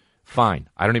 Fine.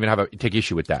 I don't even take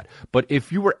issue with that. But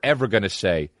if you were ever going to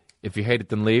say, if you hate it,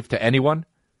 then leave to anyone,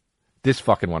 this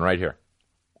fucking one right here.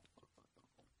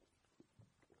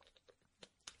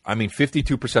 I mean,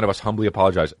 52% of us humbly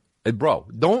apologize. Bro,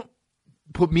 don't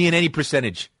put me in any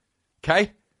percentage.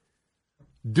 Okay?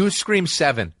 Do scream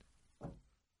 7.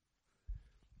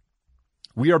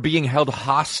 We are being held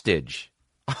hostage.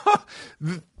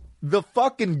 The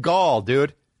fucking gall,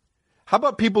 dude. How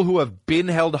about people who have been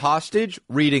held hostage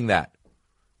reading that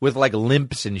with like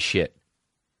limps and shit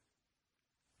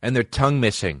and their tongue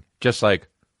missing? Just like,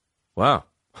 wow,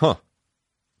 huh.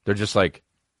 They're just like,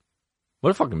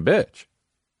 what a fucking bitch.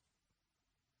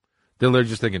 They're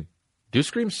just thinking, do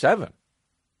scream 7.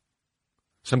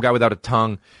 Some guy without a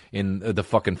tongue in the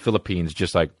fucking Philippines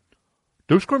just like,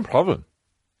 do scream 7.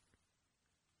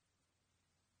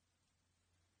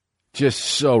 Just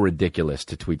so ridiculous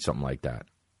to tweet something like that.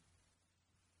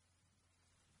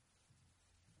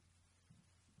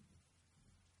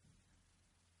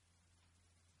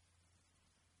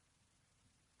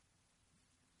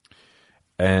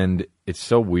 And it's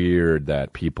so weird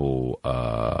that people...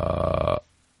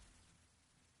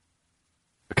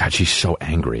 God, she's so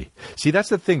angry. See, that's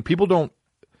the thing. People don't...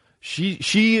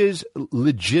 She is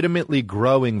legitimately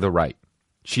growing the right.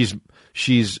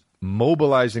 She's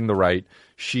mobilizing the right.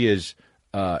 She is.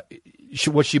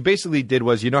 What she basically did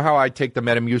was, you know how I take the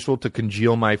Metamucil to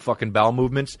congeal my fucking bowel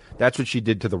movements? That's what she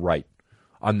did to the right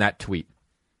on that tweet.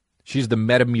 She's the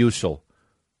Metamucil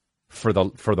for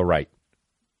the right.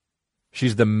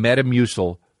 She's the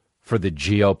Metamucil for the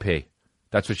GOP.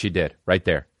 That's what she did right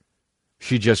there.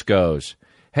 She just goes,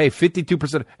 hey,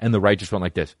 52%. And the right just went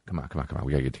like this. Come on.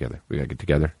 We got to get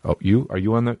together. Oh, are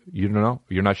you on you don't know?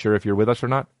 You're not sure if you're with us or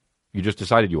not? You just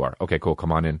decided you are. Okay, cool.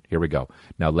 Come on in. Here we go.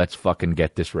 Now let's fucking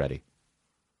get this ready.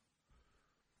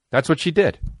 That's what she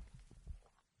did.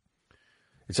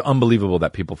 It's unbelievable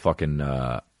that people fucking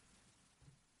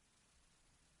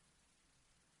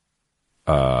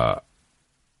about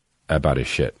his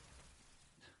shit.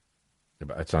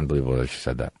 It's unbelievable that she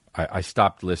said that. I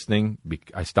stopped listening.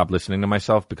 I stopped listening to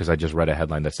myself because I just read a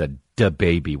headline that said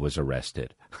DaBaby was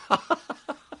arrested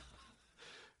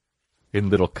in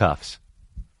little cuffs.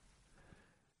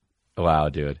 Wow,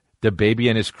 dude. DaBaby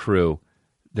and his crew.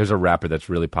 There's a rapper that's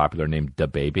really popular named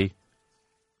DaBaby.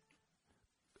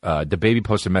 DaBaby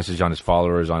posted a message on his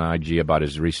followers on IG about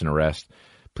his recent arrest.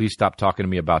 Please stop talking to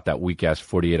me about that weak-ass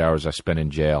 48 hours I spent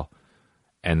in jail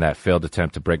and that failed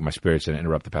attempt to break my spirits and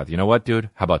interrupt the path. You know what, dude?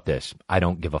 How about this? I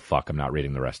don't give a fuck. I'm not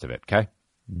reading the rest of it, okay?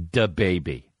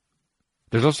 DaBaby.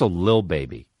 There's also Lil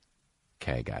Baby.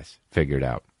 Okay, guys. Figure it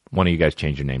out. One of you guys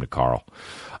change your name to Carl.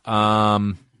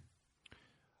 I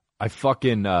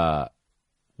fucking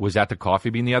was at the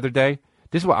Coffee Bean the other day.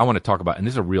 This is what I want to talk about, and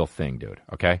this is a real thing, dude,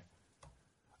 okay?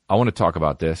 I want to talk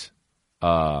about this.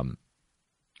 I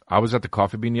was at the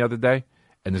Coffee Bean the other day,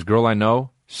 and this girl I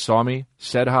know saw me,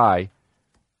 said hi,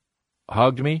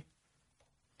 hugged me,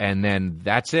 and then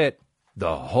that's it.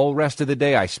 The whole rest of the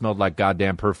day, I smelled like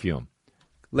goddamn perfume.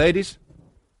 Ladies,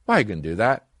 why are you going to do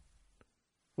that?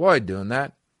 Why are you doing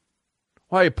that?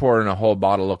 Why are you pouring a whole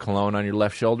bottle of cologne on your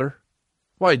left shoulder?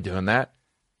 Why are you doing that?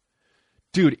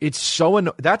 Dude, it's so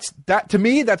that to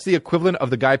me, that's the equivalent of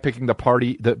the guy picking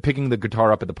the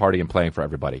guitar up at the party and playing for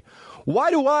everybody.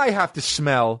 Why do I have to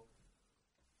smell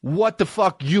what the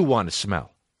fuck you want to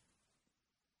smell?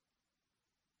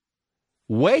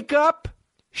 Wake up,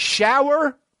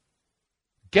 shower,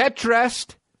 get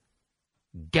dressed,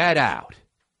 get out.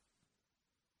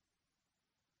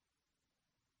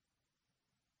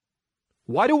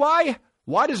 Why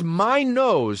does my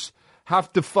nose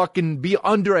have to fucking be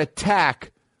under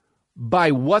attack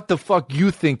by what the fuck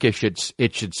you think it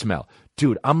should smell?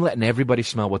 Dude, I'm letting everybody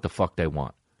smell what the fuck they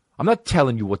want. I'm not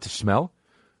telling you what to smell.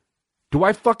 Do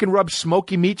I fucking rub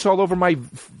smoky meats all over my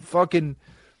fucking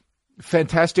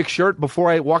fantastic shirt before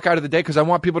I walk out of the day because I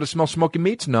want people to smell smoky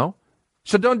meats? No.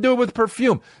 So don't do it with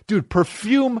perfume. Dude,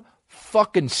 perfume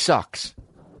fucking sucks.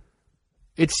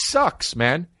 It sucks,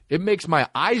 man. It makes my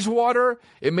eyes water.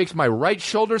 It makes my right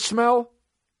shoulder smell.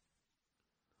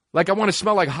 Like I want to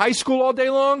smell like high school all day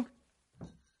long?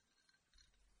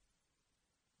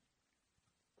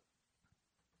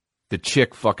 The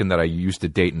chick fucking that I used to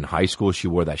date in high school, she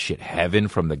wore that shit Heaven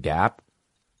from The Gap.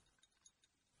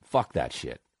 Fuck that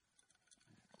shit.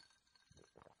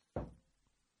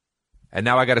 And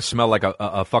now I got to smell like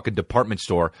a fucking department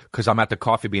store because I'm at the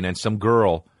Coffee Bean and some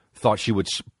girl thought she would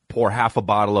pour half a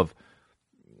bottle of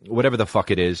whatever the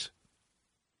fuck it is.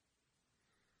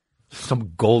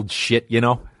 Some gold shit, you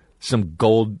know? Some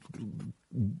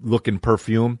gold-looking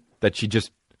perfume that she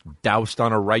just doused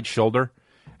on her right shoulder.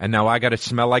 And now I got to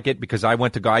smell like it because I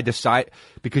went to go.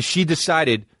 Because she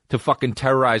decided to fucking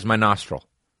terrorize my nostril.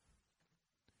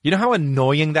 You know how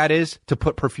annoying that is to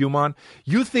put perfume on?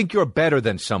 You think you're better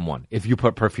than someone if you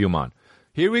put perfume on.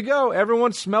 Here we go.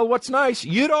 Everyone smell what's nice.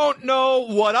 You don't know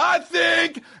what I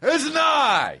think is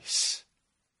nice.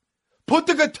 Put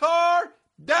the guitar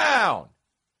down.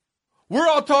 We're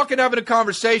all talking, having a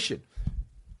conversation.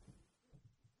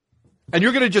 And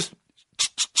you're going to just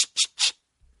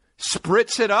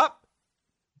spritz it up?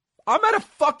 I'm at a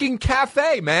fucking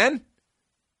cafe, man.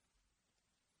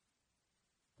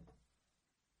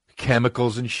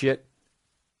 Chemicals and shit.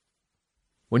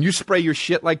 When you spray your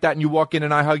shit like that and you walk in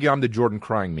and I hug you, I'm the Jordan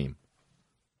crying meme.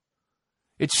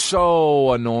 It's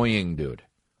so annoying, dude.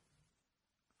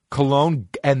 Cologne,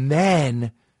 and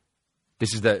then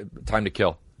this is the time to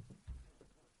kill.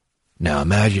 Now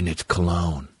imagine it's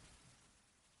cologne.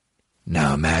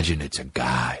 Now imagine it's a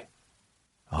guy.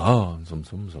 Oh,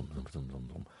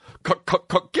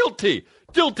 guilty.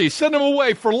 Guilty. Send him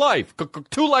away for life.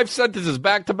 2 life sentences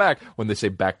back to back. When they say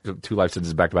 2 life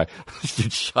sentences back to back,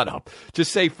 shut up.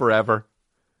 Just say forever.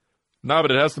 No,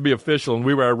 but it has to be official and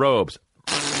we wear robes.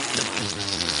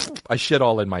 I shit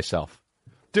all in myself.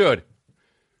 Dude,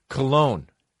 cologne.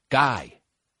 Guy,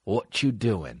 what you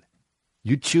doing?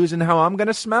 You choosing how I'm going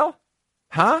to smell?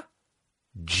 Huh?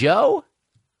 Joe?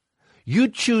 You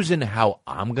choosing how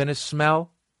I'm going to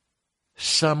smell?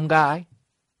 Some guy?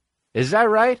 Is that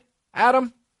right,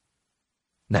 Adam?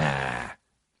 Nah.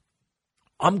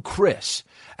 I'm Chris,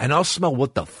 and I'll smell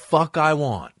what the fuck I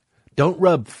want. Don't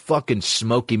rub fucking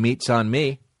smoky meats on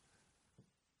me.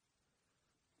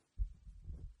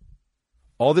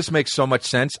 All this makes so much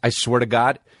sense. I swear to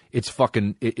God, it's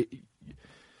fucking...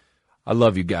 I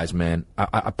love you guys, man.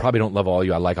 I probably don't love all of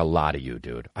you. I like a lot of you,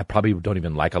 dude. I probably don't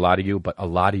even like a lot of you, but a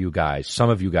lot of you guys, some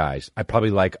of you guys, I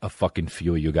probably like a fucking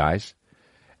few of you guys.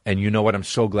 And you know what? I'm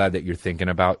so glad that you're thinking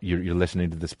about, you're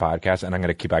listening to this podcast, and I got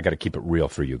to keep it real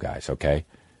for you guys, okay?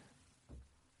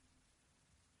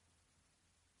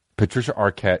 Patricia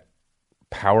Arquette,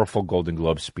 powerful Golden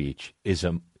Globe speech is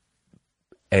and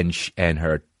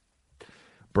her,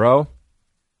 bro.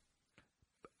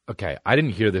 Okay, I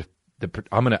didn't hear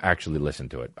I'm going to actually listen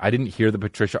to it. I didn't hear the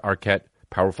Patricia Arquette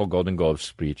powerful Golden Globe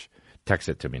speech. Text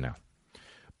it to me now.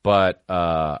 But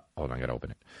hold on, I got to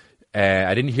open it.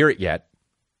 I didn't hear it yet.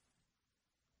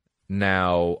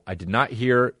 Now, I did not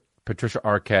hear Patricia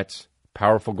Arquette's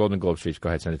powerful Golden Globe speech. Go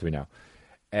ahead, send it to me now.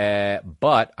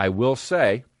 But I will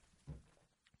say,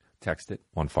 text it,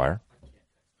 on fire.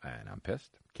 And I'm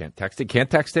pissed. Can't text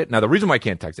it. Now, the reason why I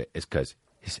can't text it is because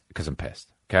I'm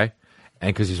pissed, okay?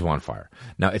 And because he's on fire.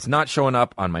 Now, it's not showing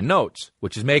up on my notes,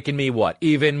 which is making me what?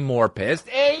 Even more pissed?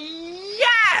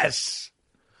 Yes!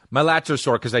 My lats are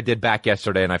sore because I did back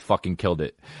yesterday and I fucking killed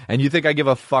it. And you think I give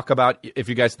a fuck about if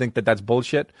you guys think that that's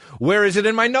bullshit? Where is it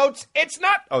in my notes? It's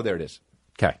not. Oh, there it is.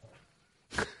 Okay.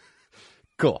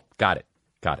 Cool. Got it.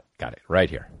 Right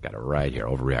here. Got it right here.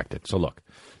 Overreacted. So look.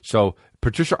 So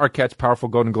Patricia Arquette's powerful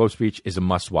Golden Globe speech is a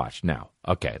must-watch. Now,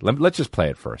 okay, let's just play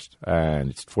it first. And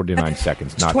it's 49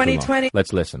 seconds, not too long.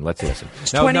 Let's listen. Now,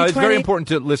 it's very important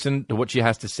to listen to what she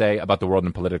has to say about the world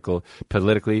and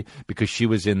politically, because she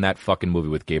was in that fucking movie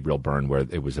with Gabriel Byrne where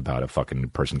it was about a fucking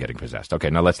person getting possessed. Okay,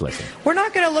 now let's listen. We're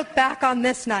not going to look back on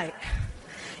this night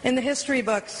in the history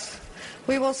books.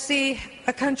 We will see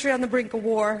a country on the brink of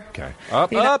war. Okay.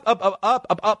 Up,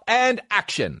 and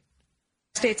action.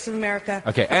 States of America.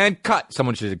 Okay, and cut.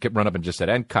 Someone should run up and just said,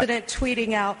 and cut. President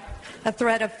tweeting out a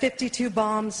threat of 52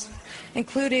 bombs,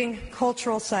 including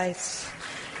cultural sites.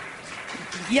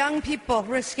 Young people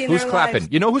risking their lives. Who's clapping?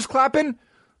 You know who's clapping?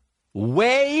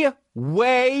 Way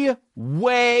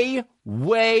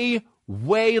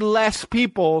less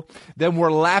people than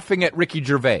were laughing at Ricky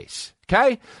Gervais.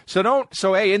 Okay?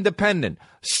 So hey, independent.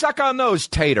 Suck on those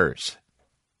taters.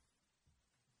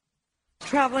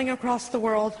 Traveling across the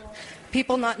world,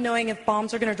 people not knowing if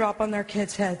bombs are going to drop on their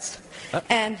kids' heads.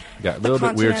 And a little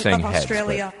bit weird saying heads,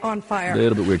 Australia on fire. A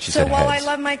little bit weird she said heads. So while I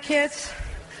love my kids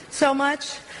so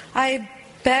much, I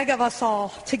beg of us all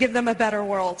to give them a better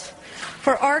world.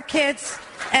 For our kids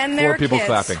and their kids. 4 people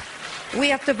clapping. We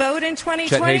have to vote in 2020,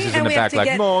 Chet Hayes is in and the we back have to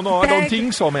like, no, I don't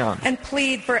think so, man. And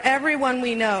plead for everyone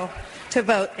we know to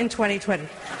vote in 2020.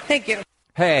 Thank you.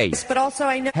 Hey. But also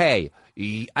I know. Hey,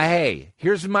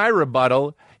 here's my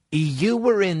rebuttal. You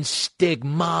were in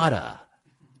Stigmata.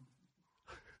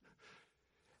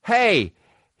 Hey,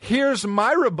 here's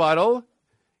my rebuttal.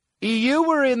 You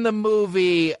were in the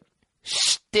movie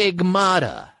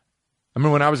Stigmata. I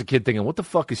remember when I was a kid thinking, what the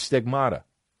fuck is Stigmata?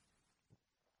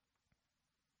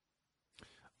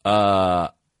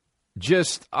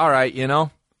 Just, all right, you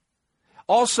know.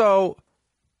 Also,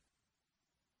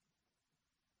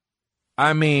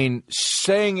 I mean,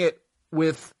 saying it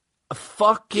with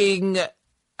fucking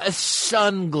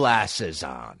sunglasses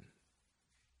on.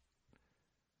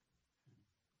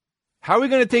 How are we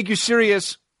going to take you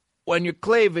serious when your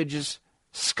cleavage is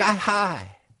sky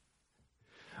high?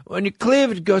 When your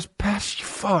cleavage goes past your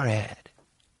forehead?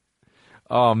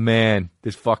 Oh, man,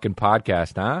 this fucking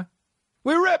podcast, huh?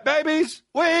 We rip, babies!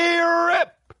 We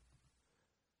rip!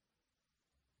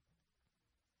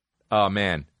 Oh,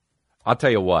 man. I'll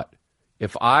tell you what.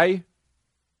 If I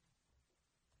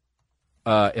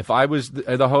was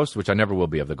the host, which I never will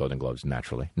be of the Golden Globes,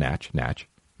 naturally. Natch.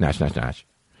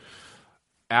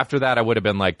 After that, I would have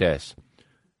been like this.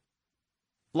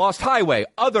 Lost Highway,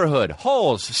 Otherhood,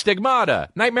 Holes, Stigmata,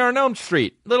 Nightmare on Elm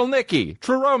Street, Little Nicky,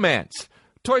 True Romance,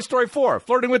 Toy Story 4,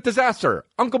 Flirting with Disaster,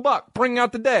 Uncle Buck, Bringing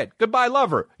Out the Dead, Goodbye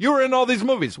Lover. You were in all these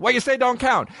movies. What you say don't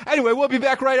count. Anyway, we'll be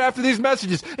back right after these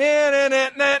messages. The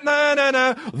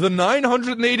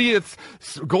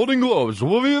 980th Golden Globes.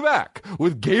 We'll be back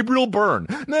with Gabriel Byrne.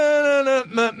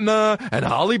 And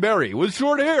Holly Berry with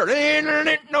short hair.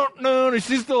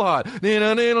 She's still hot.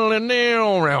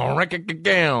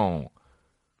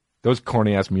 Those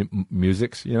corny-ass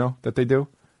musics, you know, that they do.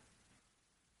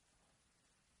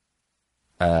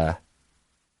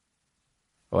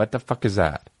 What the fuck is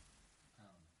that?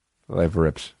 Live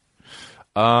rips.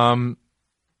 I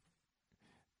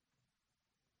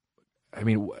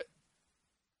mean,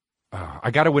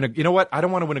 I gotta win you know what? I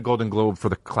don't want to win a Golden Globe for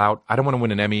the clout. I don't want to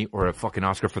win an Emmy or a fucking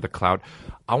Oscar for the clout.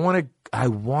 I want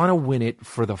to win it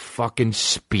for the fucking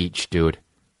speech, dude.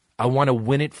 I want to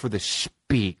win it for the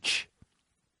speech.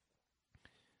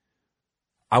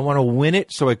 I want to win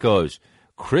it so it goes,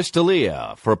 Chris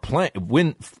D'Elia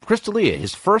Chris D'Elia,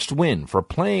 his first win for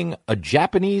playing a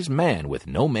Japanese man with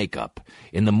no makeup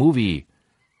in the movie,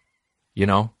 in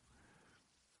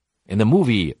the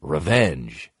movie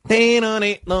Revenge. Here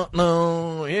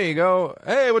you go.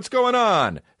 Hey, what's going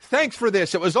on? Thanks for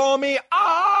this. It was all me.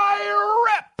 I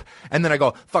rep. And then I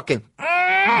go fucking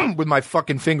with my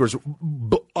fucking fingers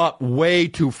up way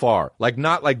too far. Like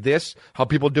not like this, how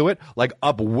people do it, like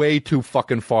up way too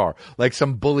fucking far. Like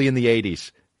some bully in the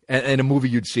 80s. In a movie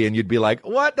you'd see, and you'd be like,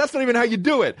 what? That's not even how you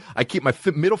do it. I keep my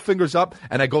middle fingers up,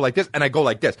 and I go like this, and I go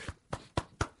like this.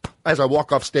 As I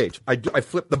walk off stage, I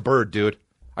flip the bird, dude.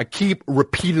 I keep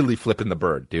repeatedly flipping the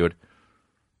bird, dude.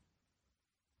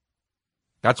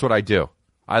 That's what I do.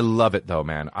 I love it, though,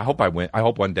 man. I hope I win. I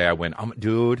hope one day I win.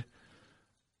 Dude.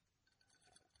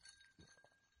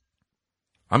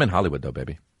 I'm in Hollywood, though,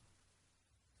 baby.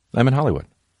 I'm in Hollywood.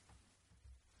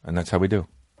 And that's how we do.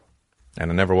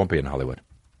 And I never won't be in Hollywood.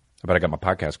 But I got my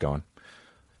podcast going.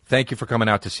 Thank you for coming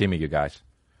out to see me, you guys.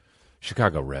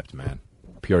 Chicago ripped, man.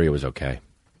 Peoria was okay.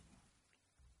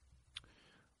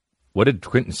 What did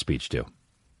Clinton's speech do?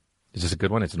 Is this a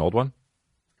good one? It's an old one?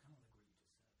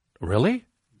 Really?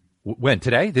 When?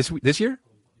 Today? This year?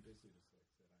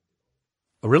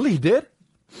 Oh, really? He did?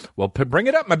 Well, bring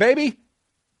it up, my baby.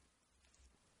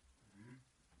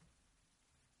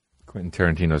 Quentin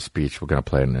Tarantino's speech. We're going to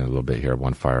play it in a little bit here.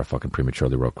 One Fire fucking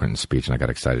prematurely wrote Quentin's speech, and I got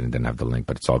excited and didn't have the link,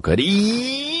 but it's all good.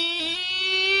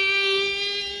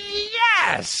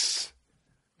 Yes!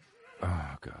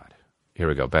 Oh, God. Here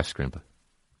we go. Best screenplay.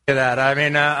 That. I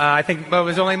mean, I think it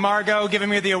was only Margot giving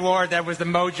me the award that was the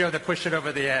mojo that pushed it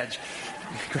over the edge.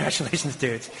 Congratulations,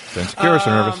 dudes. Vince Curious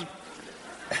nervous.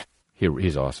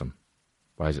 He's awesome.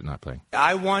 Why is it not playing?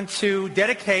 I want to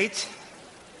dedicate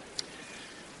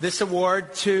this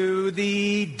award to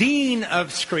the Dean of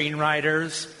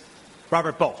Screenwriters,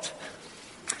 Robert Bolt.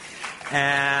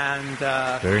 And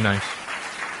very nice.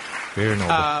 Very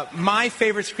noble. My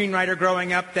favorite screenwriter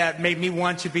growing up that made me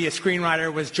want to be a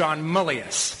screenwriter was John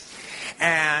Milius.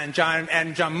 And John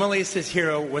Milius'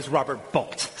 hero was Robert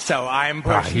Bolt. So I'm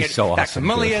pushing it back to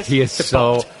Milius. He is to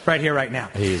so Bolt right here, right now.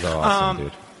 He's awesome,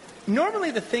 dude.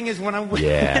 Normally the thing is when I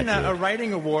win a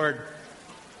writing award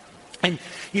and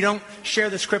you don't share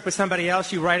the script with somebody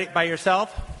else, you write it by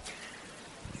yourself,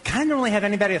 you kind of don't really have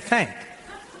anybody to thank.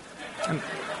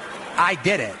 I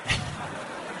did it.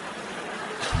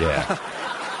 Yeah.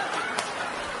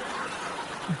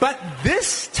 But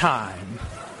this time,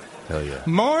 hell yeah,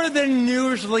 more than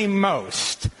usually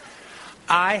most,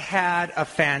 I had a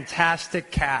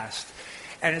fantastic cast.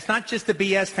 And it's not just the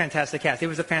BS fantastic cast. It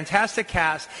was a fantastic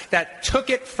cast that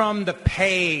took it from the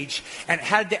page and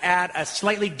had to add a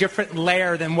slightly different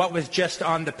layer than what was just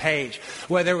on the page.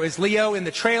 Whether it was Leo in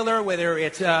the trailer, whether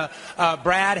it's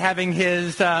Brad having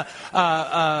his acid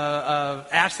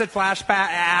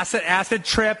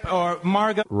trip, or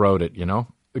Margot wrote it,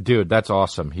 Dude, that's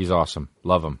awesome. He's awesome.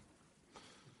 Love him.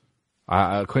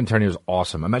 Quentin Tarantino is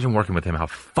awesome. Imagine working with him, how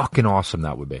fucking awesome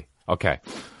that would be. Okay.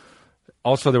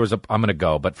 Also, I'm going to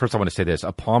go, but first I want to say this.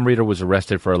 A palm reader was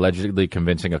arrested for allegedly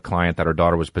convincing a client that her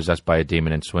daughter was possessed by a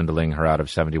demon and swindling her out of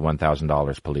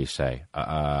 $71,000, police say.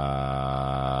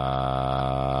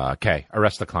 Okay,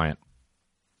 arrest the client.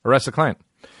 Arrest the client.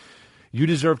 You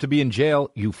deserve to be in jail,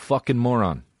 you fucking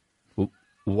moron.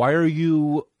 Why are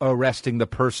you arresting the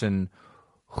person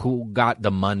who got the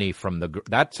money from the...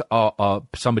 That's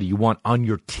somebody you want on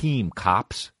your team,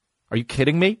 cops. Are you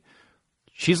kidding me?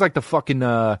 She's like the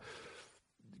fucking...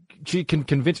 She can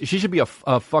convince. She should be a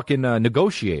fucking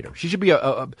negotiator. She should be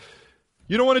a.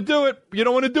 You don't want to do it. You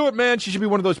don't want to do it, man. She should be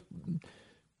one of those.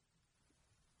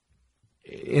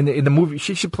 In the movie,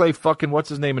 she should play fucking what's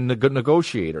his name in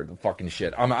negotiator. The fucking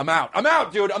shit. I'm out. I'm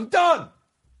out, dude. I'm done.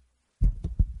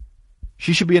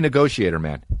 She should be a negotiator,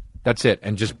 man. That's it.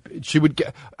 And just she would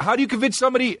get. How do you convince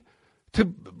somebody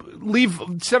to leave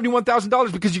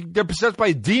 $71,000 because they're possessed by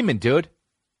a demon, dude?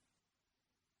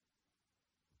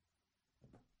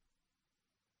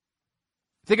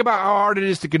 Think about how hard it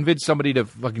is to convince somebody to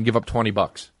fucking give up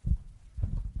 $20.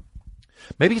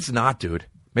 Maybe it's not, dude.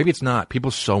 Maybe it's not.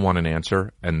 People so want an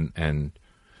answer, and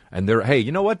they're, hey,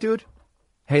 you know what, dude?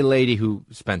 Hey, lady who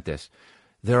spent this,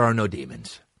 there are no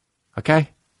demons. Okay?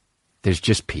 There's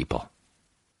just people.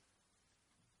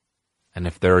 And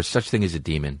if there is such thing as a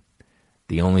demon,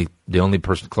 the only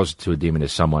person closest to a demon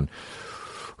is someone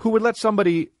who would let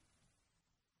somebody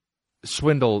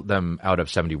swindle them out of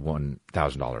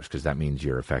 $71,000, because that means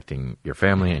you're affecting your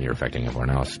family and you're affecting everyone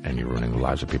else and you're ruining the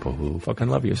lives of people who fucking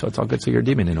love you. So it's all good. So you're a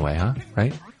demon in a way, huh?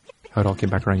 Right? How it all came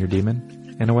back around, your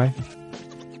demon in a way.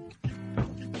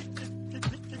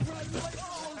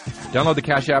 Download the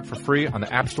Cash App for free on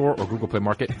the App Store or Google Play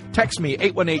Market. Text me,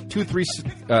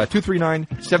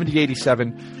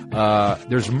 818-239-7087.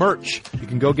 There's merch. You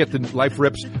can go get the Life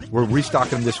Rips. We're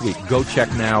restocking them this week. Go check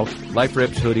now. Life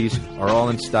Rips hoodies are all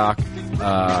in stock.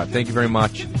 Thank you very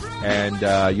much. And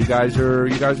you guys are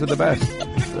the best.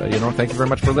 Thank you very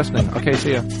much for listening. Okay,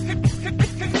 see ya.